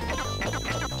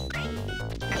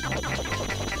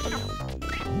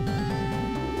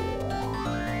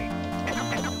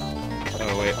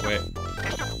 Oh, wait.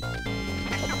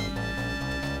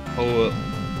 Hold up.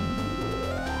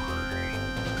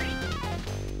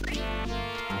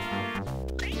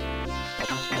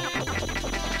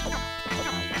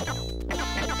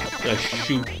 Just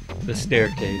shoot the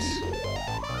staircase.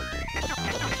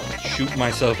 Shoot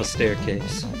myself a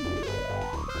staircase.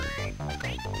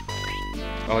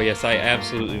 Oh yes, I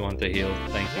absolutely want to heal.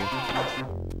 Thank you.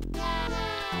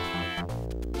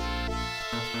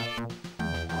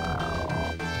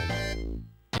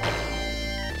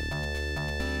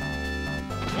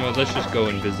 Well, let's just go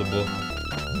invisible.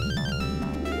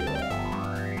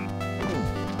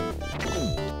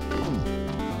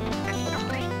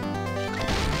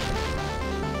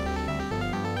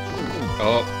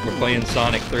 Oh, we're playing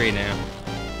Sonic 3 now.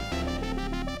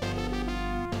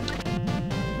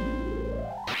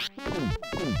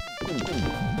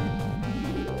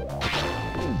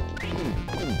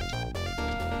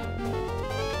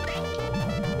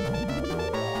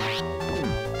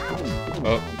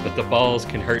 Oh, but the balls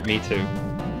can hurt me too.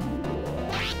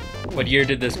 What year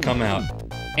did this come out?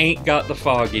 Ain't got the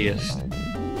foggiest.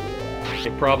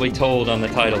 It probably told on the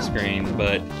title screen,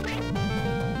 but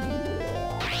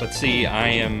see, I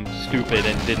am stupid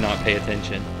and did not pay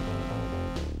attention.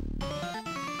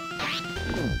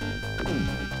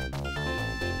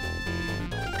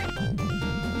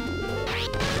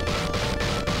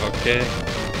 Okay.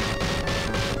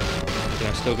 Can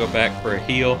I still go back for a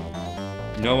heal?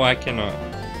 No, I cannot.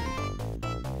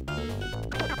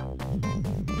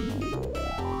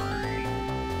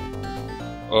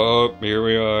 Oh, here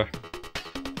we are.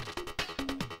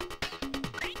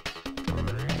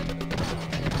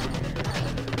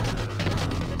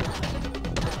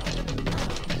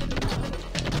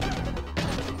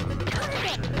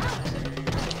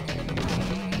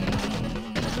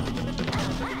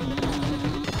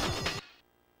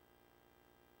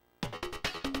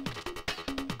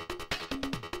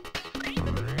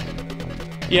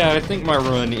 Yeah, I think my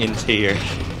run ends here,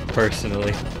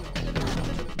 personally.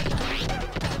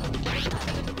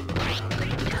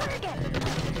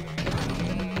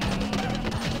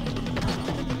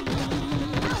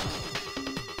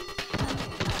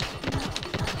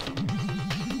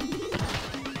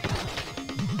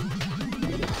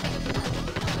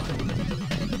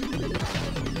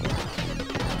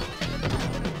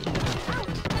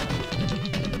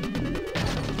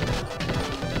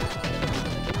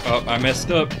 Oh, I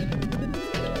messed up.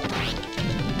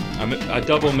 I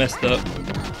double messed up.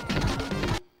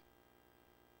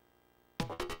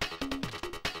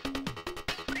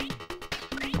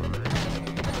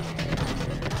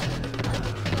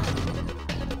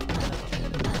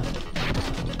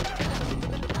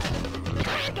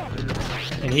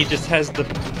 And he just has the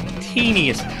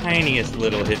teeniest, tiniest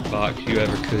little hitbox you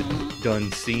ever could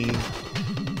done seen.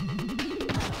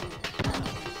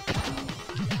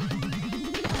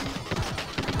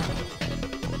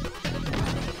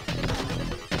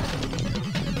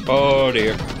 Oh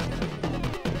dear.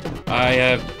 I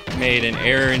have made an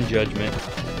error in judgment.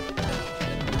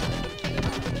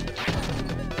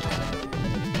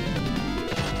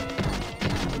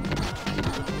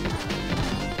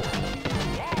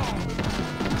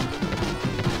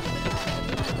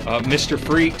 Mr.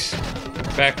 Freaks,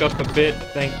 back up a bit,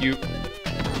 thank you.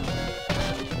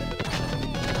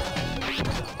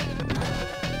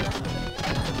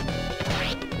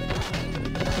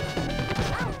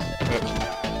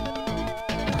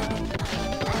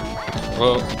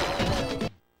 Well,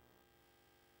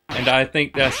 and I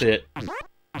think that's it.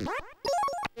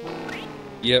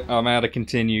 Yep, I'm out of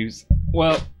continues.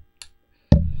 Well,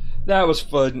 that was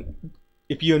fun.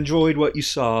 If you enjoyed what you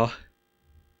saw,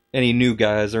 any new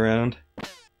guys around,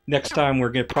 next time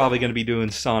we're probably going to be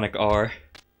doing Sonic R.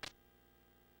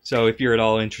 So if you're at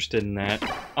all interested in that,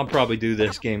 I'll probably do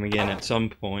this game again at some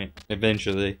point,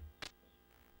 eventually.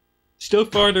 Still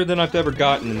farther than I've ever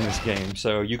gotten in this game,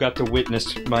 so you got to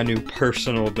witness my new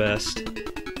personal best.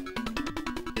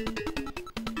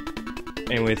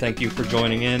 Anyway, thank you for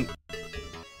joining in.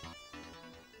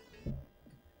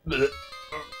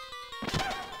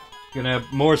 Gonna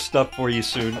have more stuff for you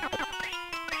soon.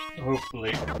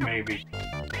 Hopefully, maybe.